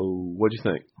 So what'd you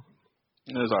think?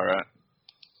 It was all right.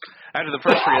 After the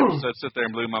first 3 episodes, sit there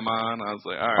and blew my mind. I was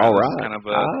like, all right. All right. Kind of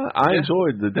I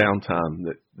enjoyed the downtime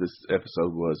that this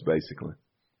episode was, basically.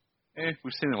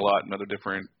 We've seen it a lot in other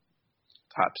different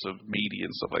types of media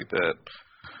and stuff like that.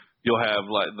 You'll have,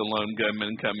 like, the lone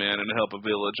gunmen come in and help a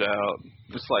village out.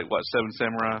 It's like, what, 7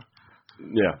 Samurai?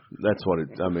 Yeah, that's what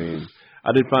I mean,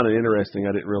 I did find it interesting.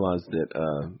 I didn't realize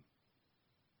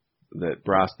that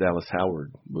Bryce Dallas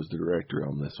Howard was the director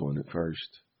on this one at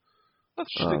first.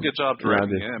 She did a good job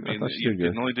directing it. I mean, you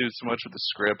can only do so much with the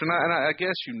script, and I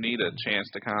guess you need a chance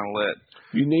to kind of let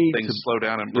things slow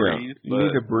down and breathe. You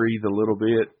need to breathe a little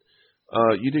bit.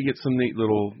 You did get some neat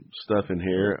little stuff in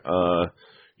here.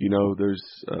 There's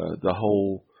the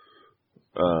whole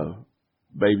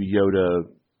Baby Yoda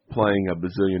playing a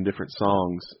bazillion different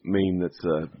songs meme that's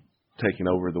taking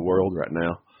over the world right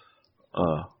now.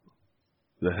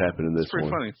 That happened in this one. It's pretty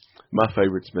funny. My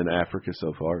favorite's been Africa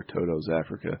so far, Toto's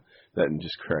Africa. That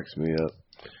just cracks me up.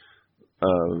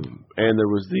 And there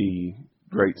was the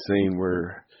great scene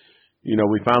where,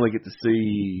 we finally get to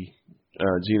see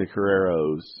Gina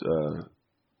Carrero's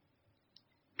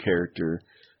character,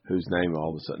 whose name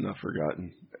all of a sudden I've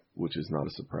forgotten, which is not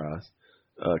a surprise.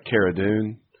 Cara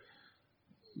Dune.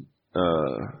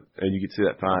 And you can see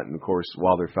that fight, and of course,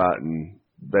 while they're fighting,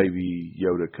 Baby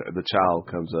Yoda, the child,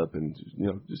 comes up and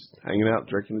just hanging out,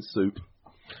 drinking his soup.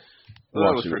 Well,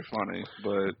 that was pretty funny,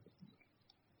 but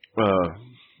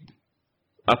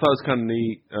I thought it was kind of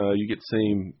neat. You get to see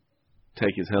him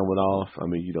take his helmet off. I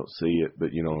mean, you don't see it,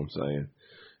 but you know what I'm saying.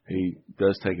 He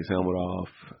does take his helmet off,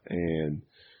 and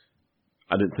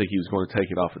I didn't think he was going to take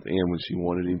it off at the end when she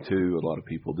wanted him to. A lot of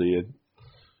people did.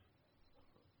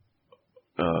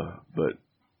 But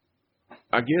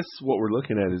I guess what we're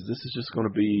looking at is this is just going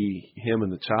to be him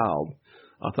and the child.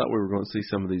 I thought we were going to see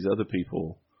some of these other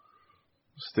people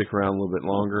stick around a little bit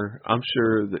longer. I'm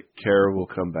sure that Cara will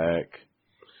come back.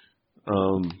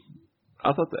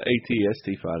 I thought the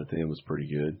AT-ST fight at the end was pretty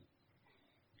good.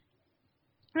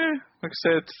 Like I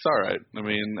said, it's all right. I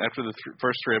mean, after the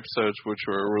first 3 episodes, which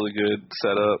were a really good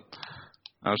setup,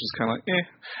 I was just kind of like,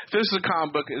 If this is a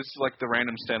comic book, it's like the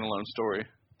random standalone story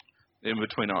in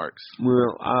between arcs.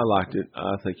 Well, I liked it.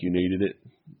 I think you needed it.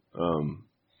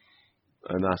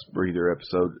 A nice breather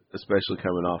episode, especially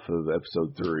coming off of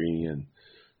episode 3 and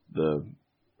the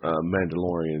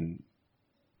Mandalorian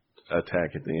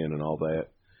attack at the end and all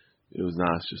that. It was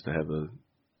nice just to have a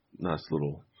nice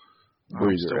little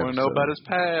breather episode. I want to know about his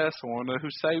past. I want to know who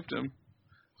saved him.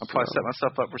 I'll probably set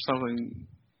myself up for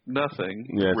nothing,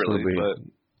 yeah, really.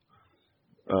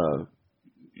 But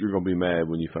you're going to be mad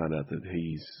when you find out that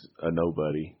he's a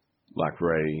nobody like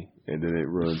Ray, and then it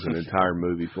ruins an entire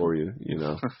movie for you,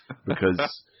 because,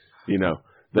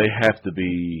 they have to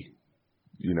be,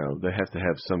 they have to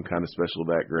have some kind of special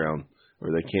background,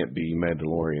 or they can't be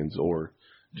Mandalorians or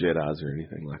Jedis or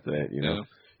anything like that, Yeah.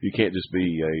 You can't just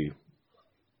be a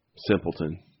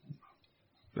simpleton,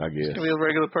 I guess. You can be a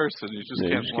regular person. You just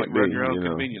can't run your own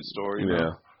convenience store,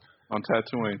 on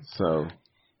Tatooine. So,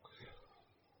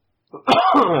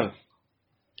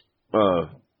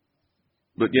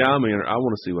 but yeah, I mean, I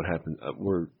want to see what happens. I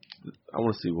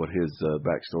want to see what his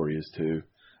backstory is too.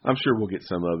 I'm sure we'll get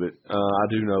some of it. I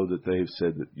do know that they've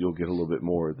said that you'll get a little bit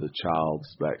more of the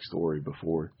child's backstory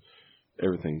before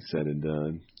everything's said and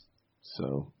done.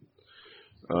 So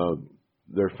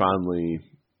they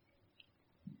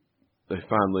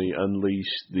finally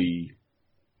unleashed the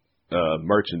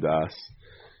merchandise.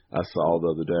 I saw the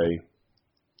other day.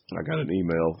 I got an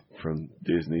email from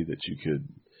Disney that you could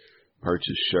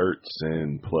purchase shirts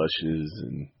and plushes,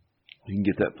 and you can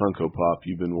get that Funko Pop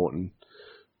you've been wanting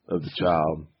of the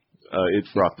child. It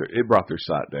brought their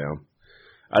site down.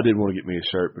 I did want to get me a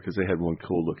shirt because they had one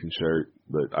cool looking shirt,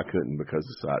 but I couldn't because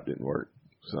the site didn't work.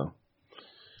 So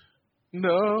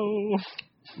no.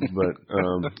 But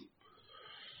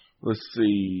let's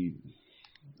see.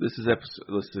 This is episode.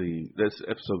 Let's see. That's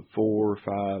episode 4,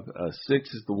 5, 6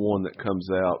 is the one that comes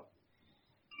out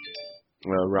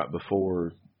right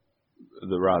before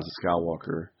the Rise of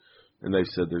Skywalker, and they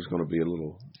said there's going to be a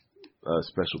little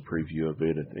special preview of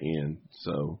it at the end.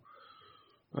 So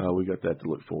we got that to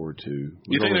look forward to.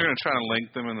 You think they're going to try and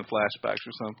link them in the flashbacks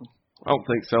or something? I don't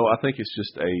think so. I think it's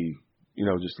just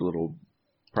just a little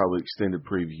probably extended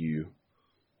preview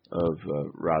of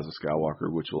Rise of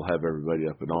Skywalker, which will have everybody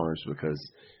up in arms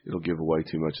because it'll give away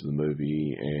too much of the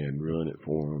movie and ruin it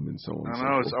for them and so on. I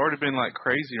know, it's already been like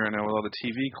crazy right now with all the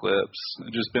TV clips.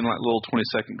 It's just been like little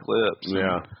 20-second clips.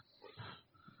 Yeah.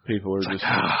 People are just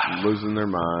losing their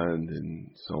mind and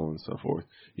so on and so forth.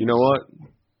 You know what?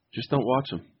 Just don't watch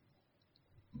them.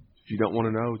 If you don't want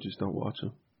to know, just don't watch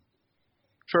them.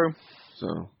 True.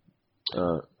 So...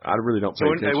 I really don't pay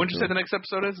attention. When did you say the next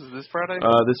episode is? Is this Friday?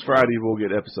 This Friday we'll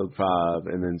get episode 5,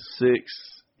 and then 6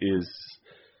 is,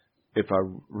 if I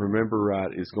remember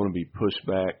right, is going to be pushed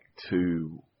back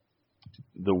to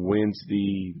the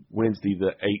Wednesday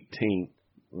the 18th.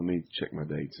 Let me check my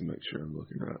dates and make sure I'm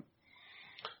looking right.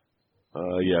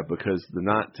 Yeah, because the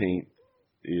 19th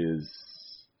is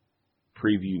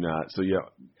preview night. So yeah,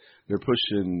 they're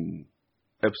pushing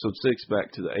episode 6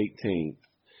 back to the 18th.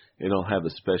 And it'll have a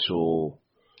special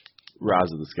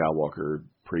Rise of the Skywalker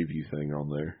preview thing on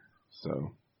there. So,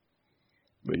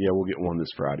 but yeah, we'll get one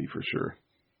this Friday for sure.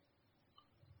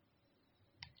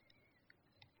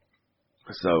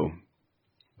 So,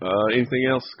 anything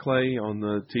else, Clay, on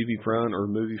the TV front or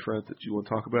movie front that you want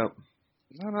to talk about?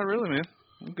 No, not really, man.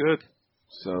 I'm good.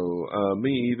 So,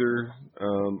 me either.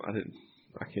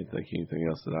 I can't think of anything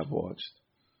else that I've watched.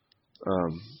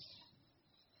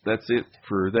 That's it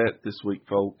for that this week,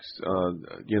 folks.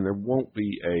 Again, there won't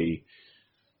be a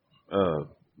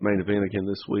main event again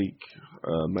this week,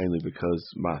 mainly because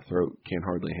my throat can't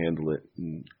hardly handle it,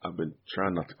 and I've been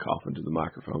trying not to cough into the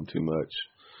microphone too much.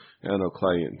 And I know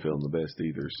Clay isn't feeling the best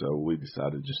either, so we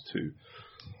decided just to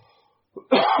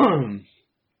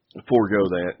forego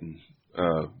that and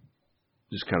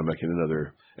just kind of make it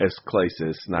another, as Clay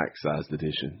says, snack-sized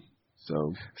edition.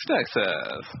 So snack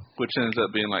size, which ends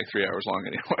up being like 3 hours long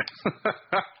anyway.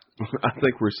 I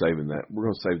think we're saving that. We're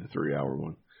going to save the 3-hour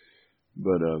one.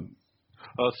 But a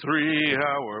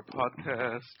 3-hour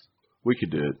podcast. We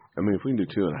could do it. I mean, if we can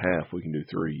do 2.5, we can do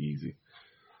 3 easy.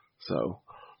 So,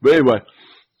 but anyway,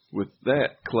 with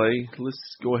that, Clay,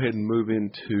 let's go ahead and move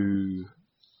into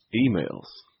emails.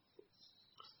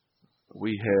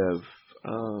 We have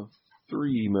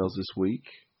 3 emails this week.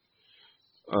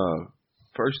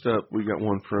 First up, we got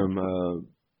one from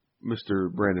Mr.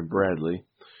 Brandon Bradley.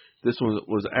 This one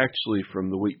was actually from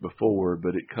the week before,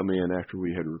 but it come in after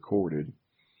we had recorded,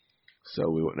 so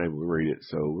we weren't able to read it.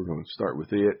 So we're going to start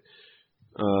with it.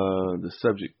 The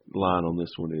subject line on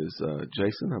this one is,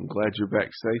 Jason, I'm glad you're back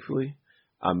safely.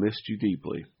 I missed you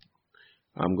deeply.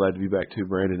 I'm glad to be back too,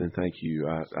 Brandon, and thank you.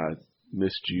 I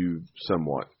missed you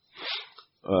somewhat.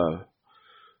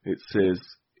 It says,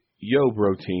 Yo,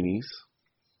 Brotinis.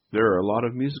 There are a lot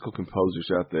of musical composers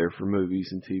out there for movies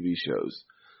and TV shows.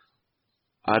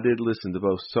 I did listen to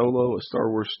both Solo, A Star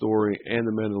Wars Story, and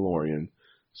The Mandalorian,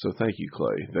 so thank you,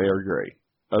 Clay. They are great.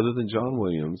 Other than John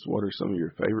Williams, what are some of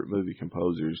your favorite movie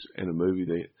composers and a movie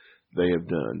they have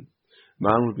done?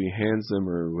 Mine would be Hans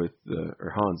Zimmer with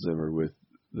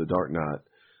The Dark Knight.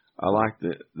 I like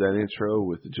that intro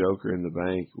with the Joker in the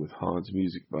bank with Hans'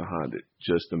 music behind it.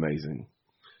 Just amazing.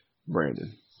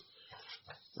 Brandon.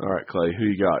 All right, Clay, who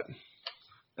you got?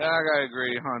 I gotta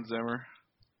agree, Hans Zimmer.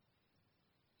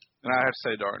 And I have to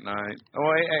say Dark Knight.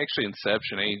 Oh, actually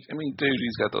Inception. I mean, dude,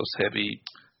 he's got those heavy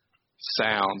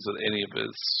sounds in any of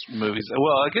his movies.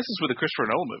 Well, I guess it's with the Christopher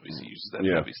Nolan movies he uses that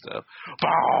heavy stuff.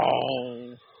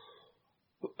 Boom!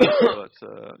 But,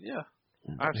 yeah,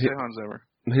 I have to say Hans Zimmer.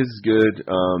 His is good.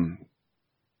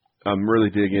 I'm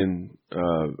really digging.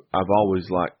 I've always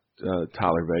liked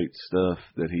Tyler Bates stuff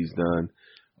that he's done.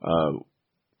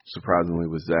 Surprisingly,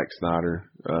 with Zack Snyder,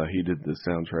 he did the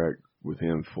soundtrack with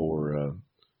him for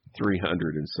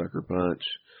 300 and Sucker Punch,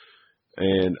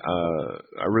 and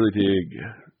I really dig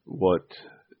what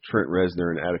Trent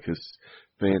Reznor and Atticus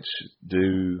Finch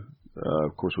do.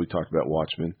 Of course, we talked about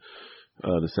Watchmen,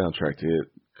 the soundtrack to it,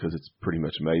 because it's pretty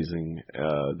much amazing.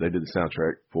 They did the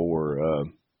soundtrack for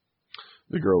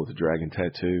The Girl with the Dragon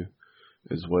Tattoo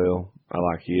as well. I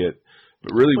like it.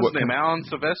 But really, what's his name? Alan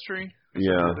Silvestri?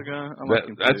 Yeah. The other guy? I like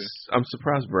him too. I'm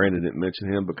surprised Brandon didn't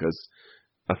mention him because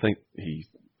I think he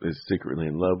is secretly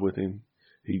in love with him.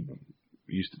 He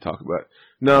used to talk about.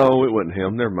 No, it wasn't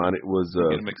him. Never mind. It was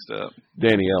getting mixed up.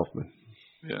 Danny Elfman.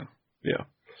 Yeah. Yeah.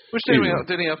 Which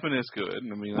Danny Elfman is good.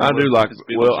 I mean, I do like.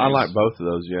 Well, I like both of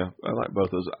those. Yeah, I like both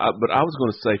of those. But I was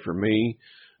going to say for me,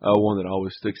 one that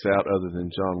always sticks out, other than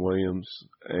John Williams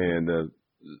and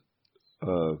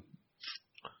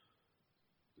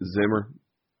Zimmer,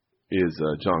 is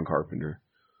John Carpenter.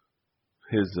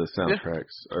 His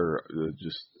soundtracks are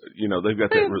just, they've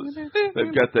got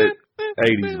that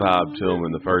 80s vibe to them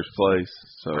in the first place.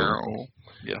 So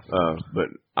yeah. But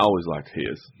I always liked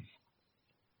his.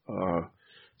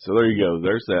 So there you go.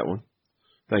 There's that one.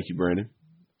 Thank you, Brandon.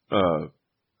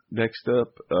 Next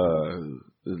up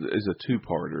is a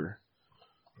two-parter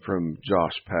from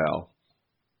Josh Powell.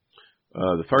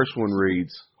 The first one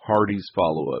reads, Hardy's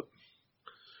follow-up.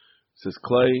 It says,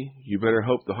 Clay, you better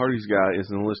hope the Hardy's guy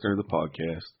isn't a listener to the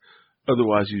podcast.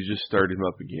 Otherwise, you just stirred him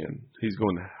up again. He's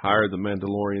going to hire the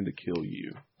Mandalorian to kill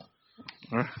you.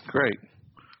 Great.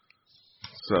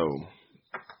 So,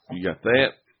 you got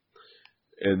that.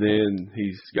 And then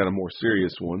he's got a more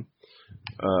serious one.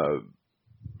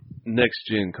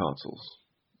 Next-gen consoles.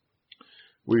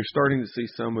 We're starting to see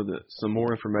some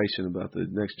more information about the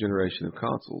next generation of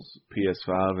consoles,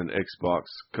 PS5 and Xbox,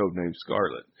 codenamed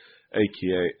Scarlet,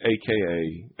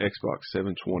 aka Xbox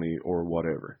 720 or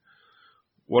whatever.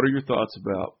 What are your thoughts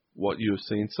about what you have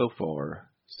seen so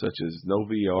far, such as no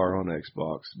VR on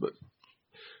Xbox,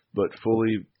 but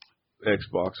fully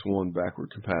Xbox One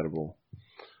backward compatible?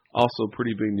 Also,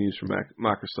 pretty big news from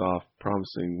Microsoft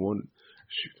promising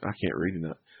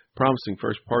promising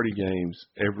first-party games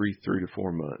every 3 to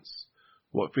 4 months.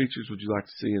 What features would you like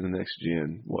to see in the next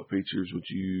gen? What features would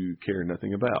you care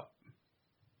nothing about?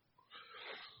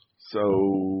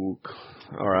 So,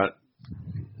 all right,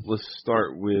 let's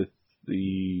start with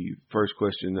the first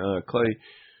question. Clay,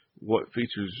 what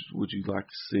features would you like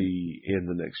to see in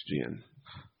the next gen?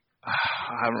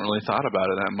 I haven't really thought about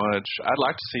it that much. I'd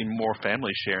like to see more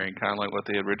family sharing, kind of like what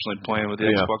they had originally planned with the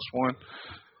Xbox One.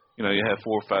 You have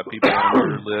 4 or 5 people on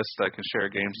your list that can share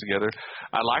games together.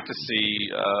 I'd like to see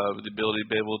the ability to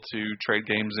be able to trade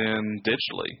games in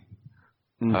digitally.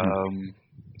 Mm-hmm.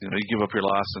 You give up your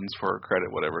license for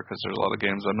credit, whatever, because there's a lot of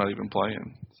games I'm not even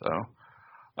playing. So,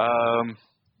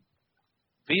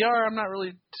 VR, I'm not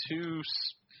really too.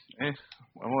 I'm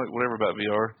like whatever about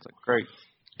VR. It's like great,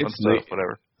 it's neat,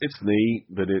 whatever. It's neat,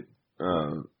 but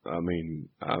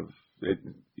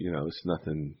it's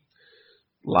nothing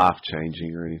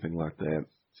life-changing or anything like that,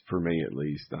 for me at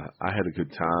least. I had a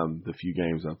good time the few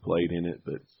games I played in it,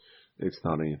 but it's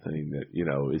not anything that,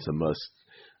 is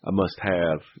a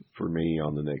must-have for me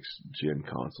on the next-gen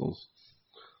consoles.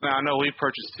 Now, I know we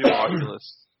purchased 2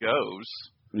 Oculus Go's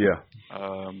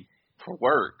for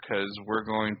work because we're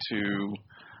going to,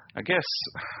 I guess,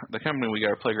 the company we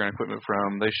got our playground equipment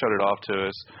from, they shut it off to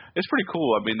us. It's pretty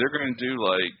cool. I mean, they're going to do,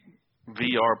 like,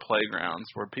 VR playgrounds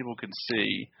where people can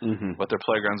see what their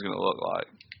playground's going to look like.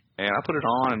 And I put it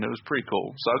on, and it was pretty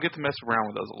cool. So I'll get to mess around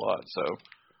with those a lot. So,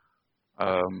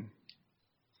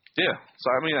 yeah.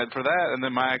 So, I mean, for that, and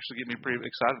then might actually get me pretty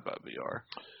excited about VR.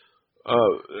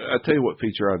 I'll tell you what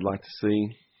feature I'd like to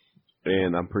see,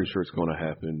 and I'm pretty sure it's going to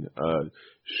happen.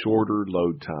 Shorter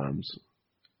load times.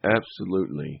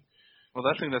 Absolutely. Well,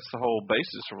 I think that's the whole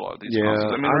basis for a lot of these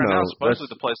consoles. I mean, right now, supposedly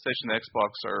the PlayStation and the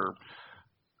Xbox are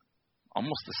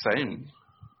almost the same.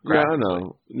 Yeah, I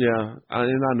know. Yeah,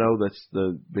 and I know that's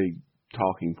the big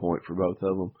talking point for both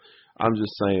of them. I'm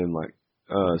just saying, like,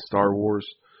 Star Wars,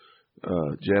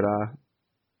 Jedi,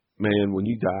 man, when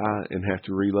you die and have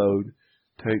to reload,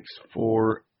 takes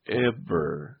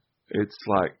forever. It's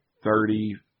like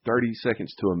 30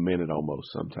 seconds to a minute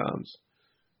almost sometimes.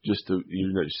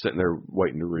 You're just sitting there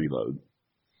waiting to reload.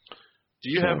 Do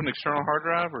you have an external hard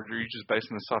drive, or are you just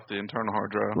basing this off the internal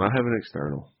hard drive? I have an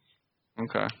external.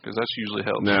 Okay, because that's usually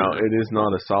helps. Now it is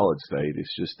not a solid state.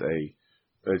 It's just a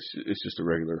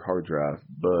regular hard drive.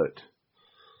 But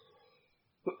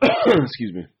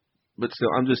excuse me. But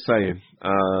still, I'm just saying.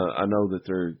 I know that's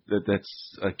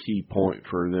a key point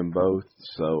for them both.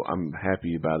 So I'm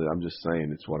happy about it. I'm just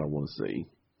saying it's what I want to see.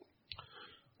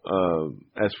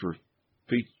 As for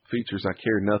features I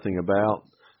care nothing about,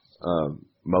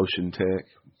 motion tech.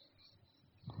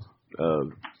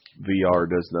 VR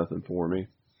does nothing for me.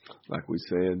 Like we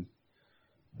said,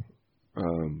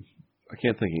 I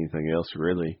can't think of anything else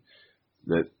really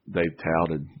that they've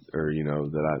touted or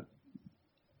that I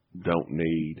don't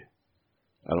need.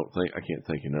 I can't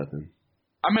think of nothing.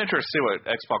 I'm interested to see what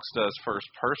Xbox does first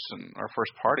person or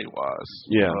first party wise.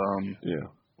 Yeah.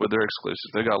 With their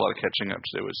exclusives, they got a lot of catching up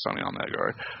to do with Sony on that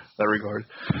regard.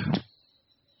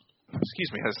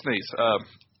 Excuse me, I had a sneeze.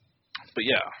 But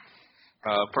yeah.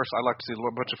 First, I'd like to see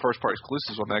a bunch of first-party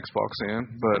exclusives on the Xbox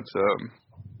end, but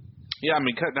Yeah, I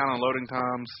mean, cut down on loading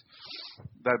times.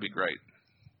 That'd be great.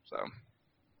 So.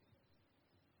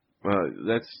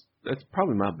 That's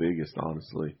probably my biggest,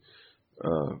 honestly.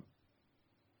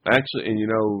 Actually, and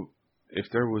if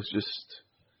there was just,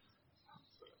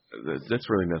 that's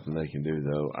really nothing they can do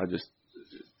though.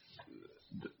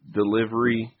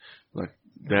 Delivery, like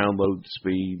download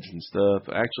speeds and stuff.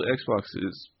 Actually, Xbox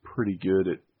is pretty good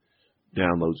at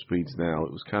download speeds now.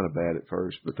 It was kind of bad at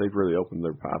first, but they've really opened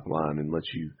their pipeline and let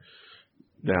you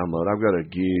download. I've got a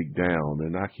gig down,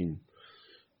 and I can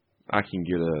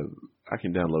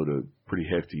download a pretty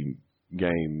hefty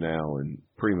game now in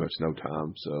pretty much no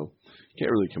time, so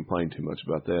can't really complain too much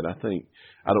about that. I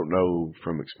don't know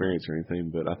from experience or anything,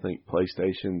 but I think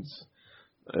PlayStation's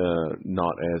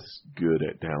not as good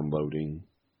at download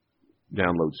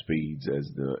speeds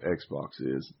as the Xbox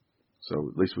is. So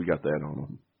at least we got that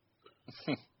on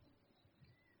them.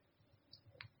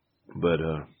 But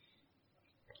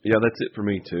yeah, that's it for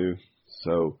me too.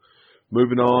 So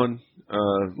moving on,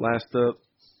 last up,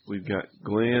 we've got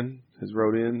Glenn has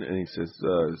wrote in, and he says,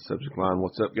 subject line,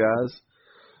 "What's up, guys?"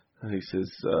 And he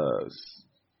says,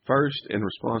 first, in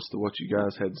response to what you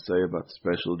guys had to say about the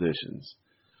special editions,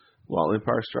 while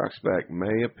Empire Strikes Back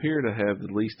may appear to have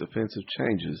the least offensive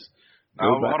changes.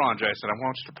 Hold on, Jason. I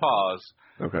want you to pause.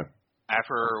 Okay.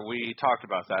 After we talked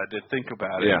about that, I did think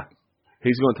about it. Yeah.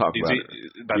 He's going to talk about it.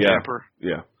 About the Emperor?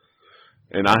 Yeah.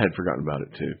 And I had forgotten about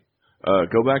it, too.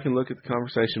 Go back and look at the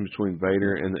conversation between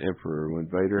Vader and the Emperor when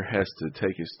Vader has to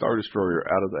take his Star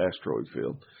Destroyer out of the asteroid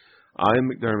field. Ian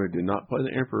McDiarmid did not play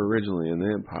the Emperor originally in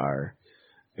the Empire,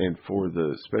 and for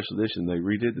the special edition, they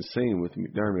redid the scene with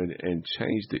McDiarmid and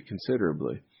changed it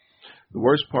considerably. The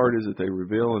worst part is that they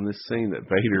reveal in this scene that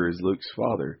Vader is Luke's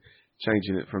father,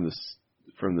 changing it from the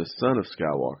son of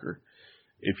Skywalker.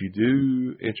 If you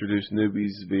do introduce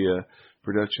newbies via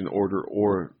production order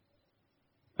or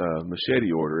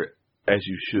machete order, as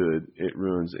you should, it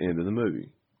ruins the end of the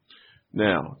movie.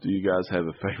 Now, do you guys have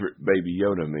a favorite Baby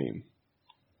Yoda meme?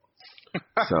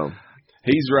 So,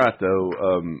 he's right, though.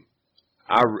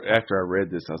 After I read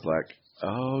this, I was like,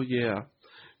 oh, yeah.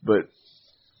 But,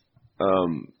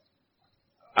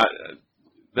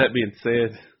 that being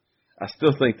said, I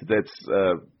still think that's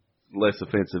less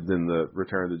offensive than the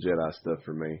Return of the Jedi stuff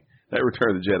for me. That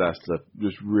Return of the Jedi stuff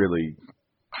just really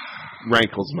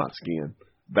rankles my skin.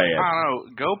 Bad. I don't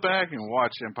know. Go back and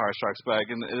watch Empire Strikes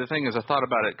Back. And the thing is, I thought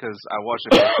about it because I watched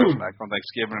Empire Strikes Back on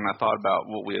Thanksgiving, and I thought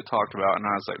about what we had talked about, and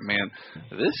I was like, man,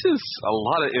 this is a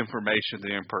lot of information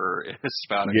the Emperor is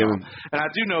spouting on. And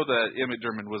I do know that Emmett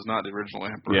Dermott was not the original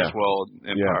Emperor as well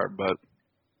in Empire, but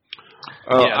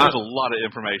there's a lot of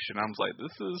information. I was like,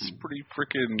 this is pretty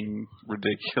freaking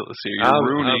ridiculous here. You're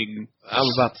ruining. I'm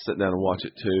about to sit down and watch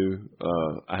it too.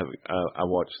 I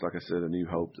watched, like I said, A New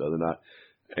Hope the other night,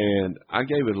 and I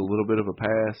gave it a little bit of a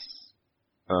pass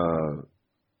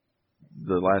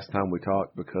the last time we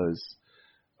talked because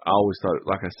I always thought,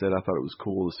 like I said, I thought it was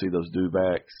cool to see those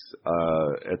dewbacks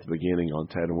at the beginning on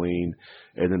Tatooine,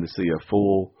 and then to see a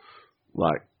full,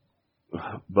 like,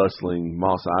 bustling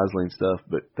Mos Eisley stuff,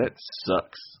 but that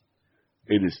sucks.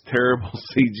 It is terrible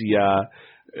CGI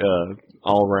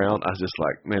all around. I was just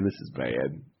like, man, this is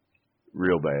bad.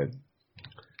 Real bad.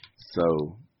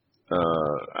 So,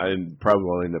 probably what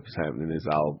will end up happening is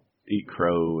I'll eat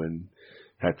crow and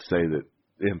have to say that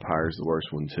Empire's the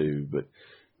worst one too. But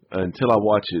until I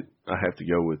watch it, I have to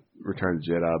go with Return of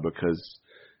the Jedi because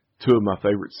two of my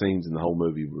favorite scenes in the whole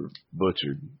movie were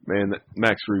butchered. Man, that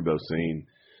Max Rebo scene.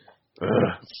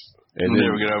 And we'll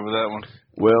never get over that one.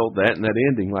 Well, that and that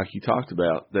ending, like you talked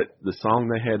about, that the song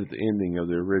they had at the ending of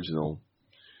the original.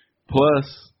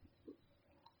 Plus,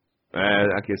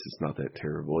 I guess it's not that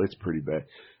terrible. It's pretty bad.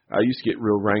 I used to get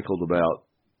real rankled about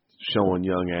showing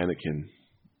young Anakin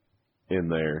in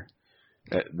there,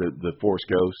 at the Force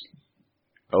Ghost,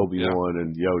 Obi-Wan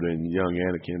and Yoda and young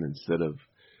Anakin instead of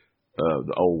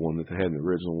the old one that they had in the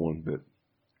original one. But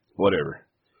whatever,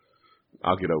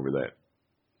 I'll get over that.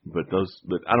 But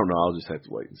I don't know. I'll just have to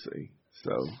wait and see.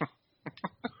 So,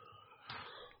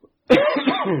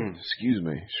 excuse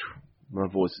me, my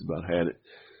voice has about had it.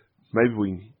 Maybe we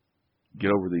can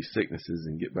get over these sicknesses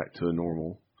and get back to a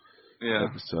normal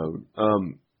episode.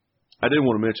 I did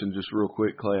want to mention just real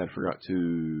quick, Clay. I forgot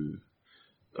to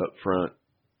up front.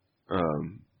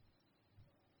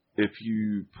 If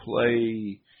you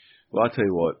play, well, I'll tell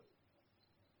you what.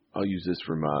 I'll use this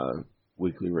for my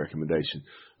weekly recommendation.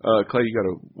 Clay, you got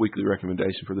a weekly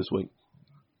recommendation for this week?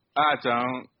 I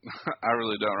don't. I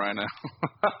really don't right now.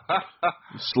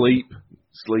 Sleep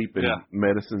and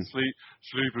medicine. Sleep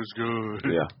is good.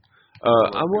 Yeah.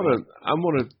 I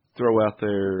want to throw out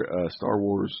there Star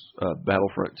Wars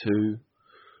Battlefront 2.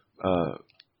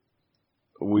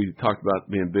 we talked about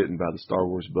being bitten by the Star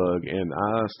Wars bug, and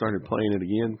I started playing it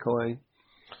again, Clay.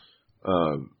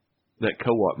 That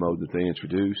co-op mode that they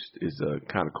introduced is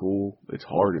kind of cool. It's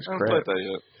hard as crap. I haven't played that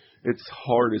yet. It's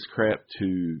hard as crap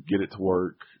to get it to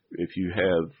work. If you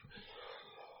have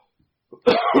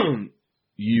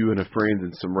you and a friend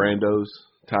and some randos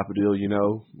type of deal,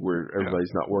 where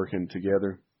everybody's not working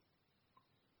together.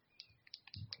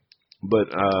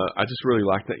 But I just really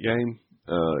like that game.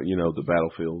 The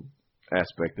Battlefield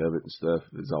aspect of it and stuff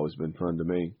has always been fun to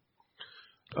me.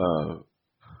 And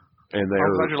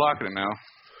I'm glad you're liking it now.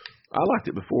 I liked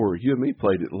it before. You and me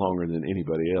played it longer than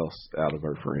anybody else out of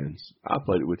our friends. I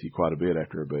played it with you quite a bit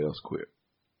after everybody else quit.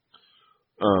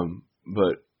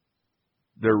 But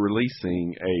they're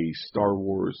releasing a Star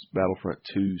Wars Battlefront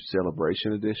 2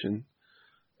 Celebration Edition,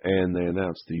 and they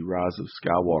announced the Rise of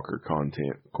Skywalker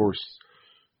content. Of course,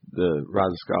 the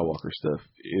Rise of Skywalker stuff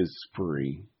is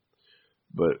free,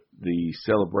 but the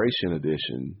Celebration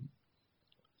Edition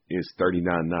is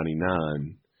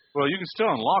 $39.99. Well, you can still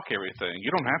unlock everything.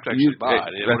 You don't have to actually buy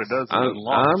it. What it does is it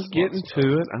unlocks.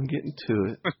 I'm getting to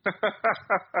it.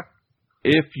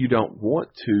 If you don't want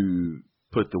to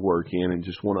put the work in and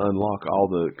just want to unlock all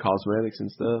the cosmetics and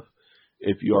stuff,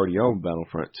 if you already own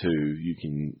Battlefront 2, you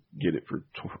can get it for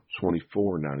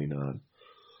 $24.99.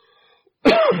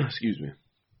 Excuse me.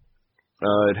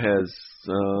 It has,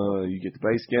 you get the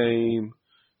base game,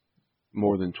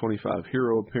 more than 25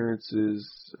 hero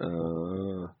appearances.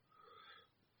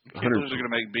 People are going to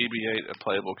make BB-8 a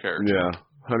playable character. Yeah,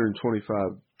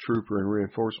 125 trooper and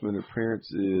reinforcement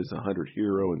appearances, 100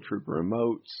 hero and trooper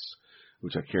emotes,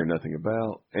 which I care nothing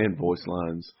about, and voice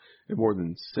lines, and more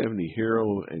than 70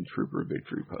 hero and trooper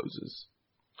victory poses.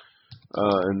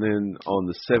 And then on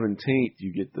the 17th,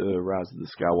 you get the Rise of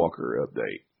the Skywalker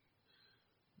update.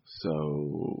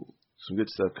 So, some good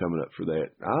stuff coming up for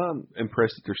that. I'm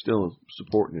impressed that they're still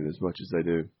supporting it as much as they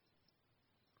do.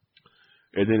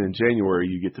 And then in January,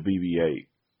 you get the BB-8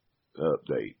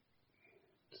 update.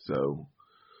 So,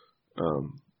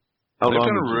 they've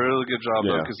done a really good job,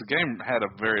 though, because the game had a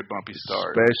very bumpy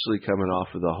start. Especially coming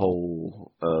off of the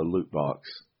whole loot box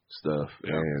stuff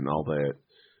and all that.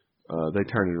 They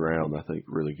turned it around, I think,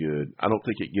 really good. I don't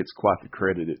think it gets quite the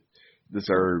credit it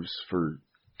deserves for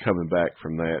coming back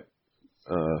from that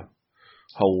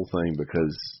whole thing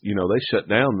because, they shut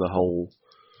down the whole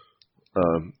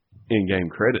in-game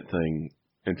credit thing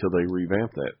until they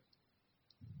revamped that.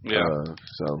 Yeah.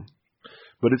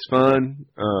 But it's fun.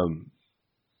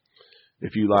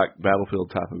 If you like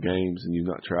Battlefield type of games and you've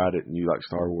not tried it and you like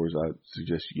Star Wars, I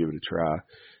suggest you give it a try.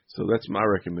 So that's my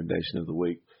recommendation of the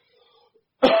week.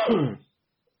 And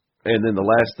then the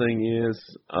last thing is,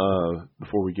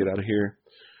 before we get out of here,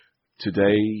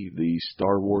 today the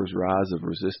Star Wars Rise of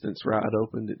Resistance ride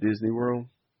opened at Disney World.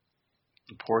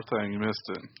 Poor thing, you missed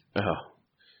it. Oh.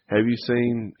 Have you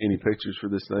seen any pictures for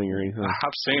this thing or anything?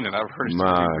 I've seen it. I've heard it's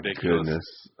My ridiculous. Goodness.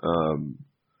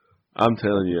 I'm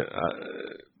telling you,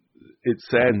 it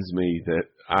saddens me that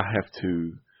I have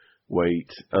to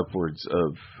wait upwards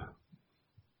of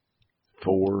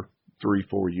 4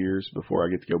 years before I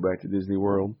get to go back to Disney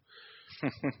World.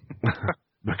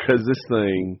 Because this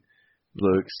thing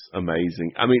looks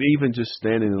amazing. I mean, even just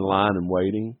standing in line and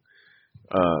waiting,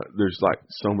 there's like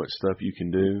so much stuff you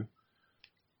can do.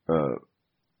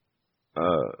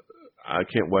 I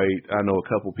can't wait. I know a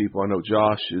couple people. I know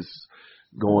Josh is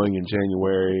going in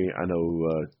January. I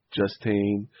know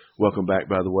Justine, welcome back,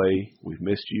 by the way. We've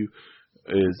missed you,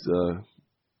 is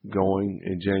going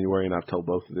in January, and I've told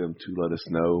both of them to let us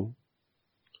know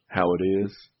how it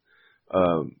is.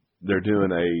 They're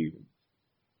doing a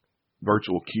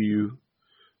virtual queue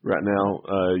right now.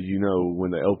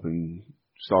 When they opened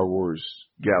Star Wars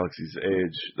Galaxy's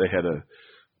Edge, they had a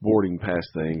boarding pass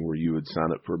thing where you would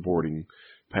sign up for a boarding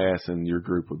pass and your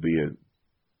group would be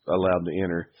allowed to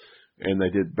enter. And they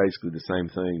did basically the same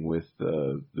thing with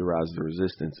the Rise of the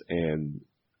Resistance, and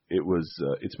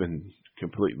it's been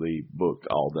completely booked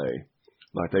all day.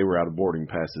 Like they were out of boarding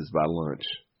passes by lunch.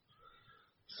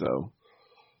 So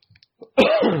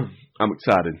I'm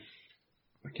excited.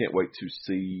 I can't wait to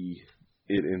see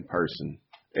it in person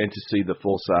and to see the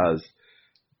full-size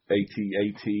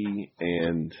AT-AT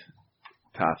and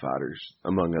TIE Fighters,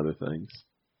 among other things.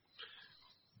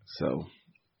 So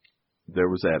there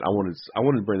was that. I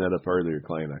wanted to bring that up earlier,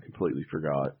 Clay, and I completely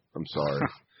forgot. I'm sorry.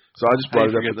 So I just brought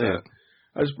it up at the end.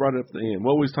 I just brought it up at the end.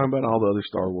 Well, we was talking about all the other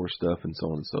Star Wars stuff and so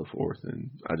on and so forth, and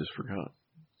I just forgot.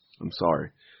 I'm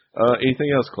sorry.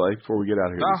 Anything else, Clay, before we get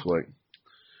out of here this week?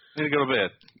 Need to go to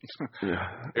bed. Yeah,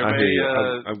 Everybody,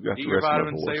 I've got eat the your rest of my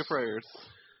vitamins, say voice. your prayers.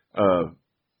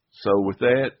 So with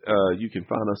that, you can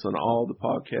find us on all the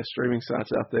podcast streaming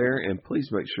sites out there, and please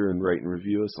make sure and rate and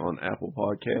review us on Apple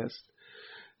Podcasts.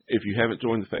 If you haven't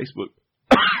joined the Facebook,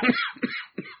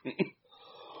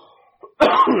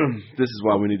 this is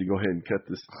why we need to go ahead and cut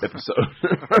this episode.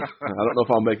 I don't know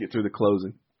if I'll make it through the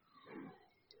closing.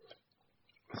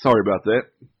 Sorry about that.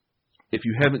 If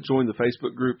you haven't joined the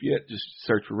Facebook group yet, just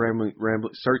search for Ramblings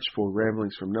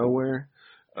from Nowhere.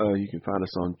 You can find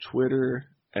us on Twitter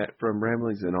at From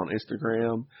Ramblings and on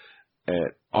Instagram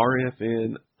at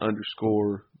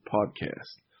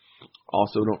RFN_podcast.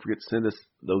 Also, don't forget to send us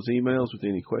those emails with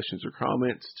any questions or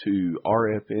comments to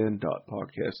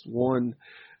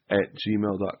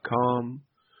rfn.podcast1@gmail.com.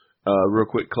 Real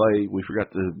quick, Clay, we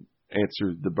forgot to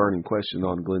answer the burning question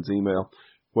on Glenn's email.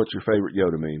 What's your favorite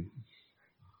Yoda meme?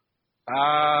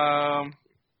 I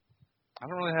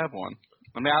don't really have one.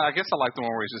 I mean, I guess I like the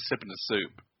one where he's just sipping the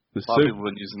soup. A lot of people have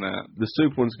been using that. The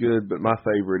soup one's good, but my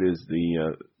favorite is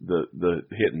the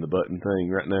hitting the button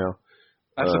thing right now.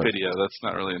 That's a video. That's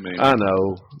not really a meme. I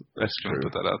know. That's true.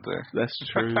 Put that out there. That's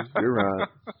true. You're right.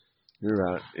 You're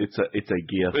right. It's a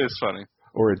GIF. It's funny.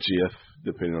 Or a GIF,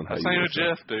 depending on how you. That's not even a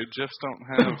GIF, dude. GIFs don't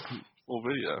have full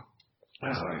video. All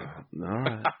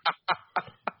right.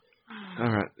 All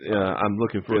right. Yeah, I'm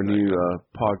looking for a new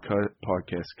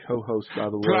podcast co-host, by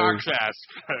the way.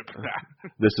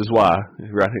 This is why,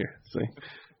 right here. See?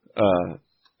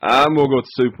 I'm going to go with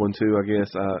the soup one, too, I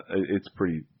guess. It's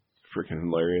pretty freaking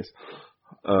hilarious.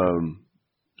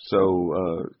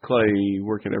 Clay,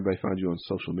 where can everybody find you on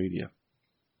social media?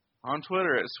 On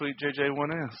Twitter at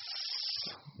SweetJJ1S.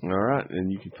 All right.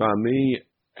 And you can find me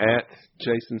at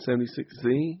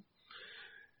Jason76Z.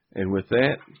 And with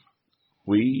that,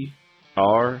 we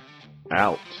are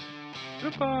out.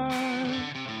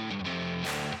 Goodbye.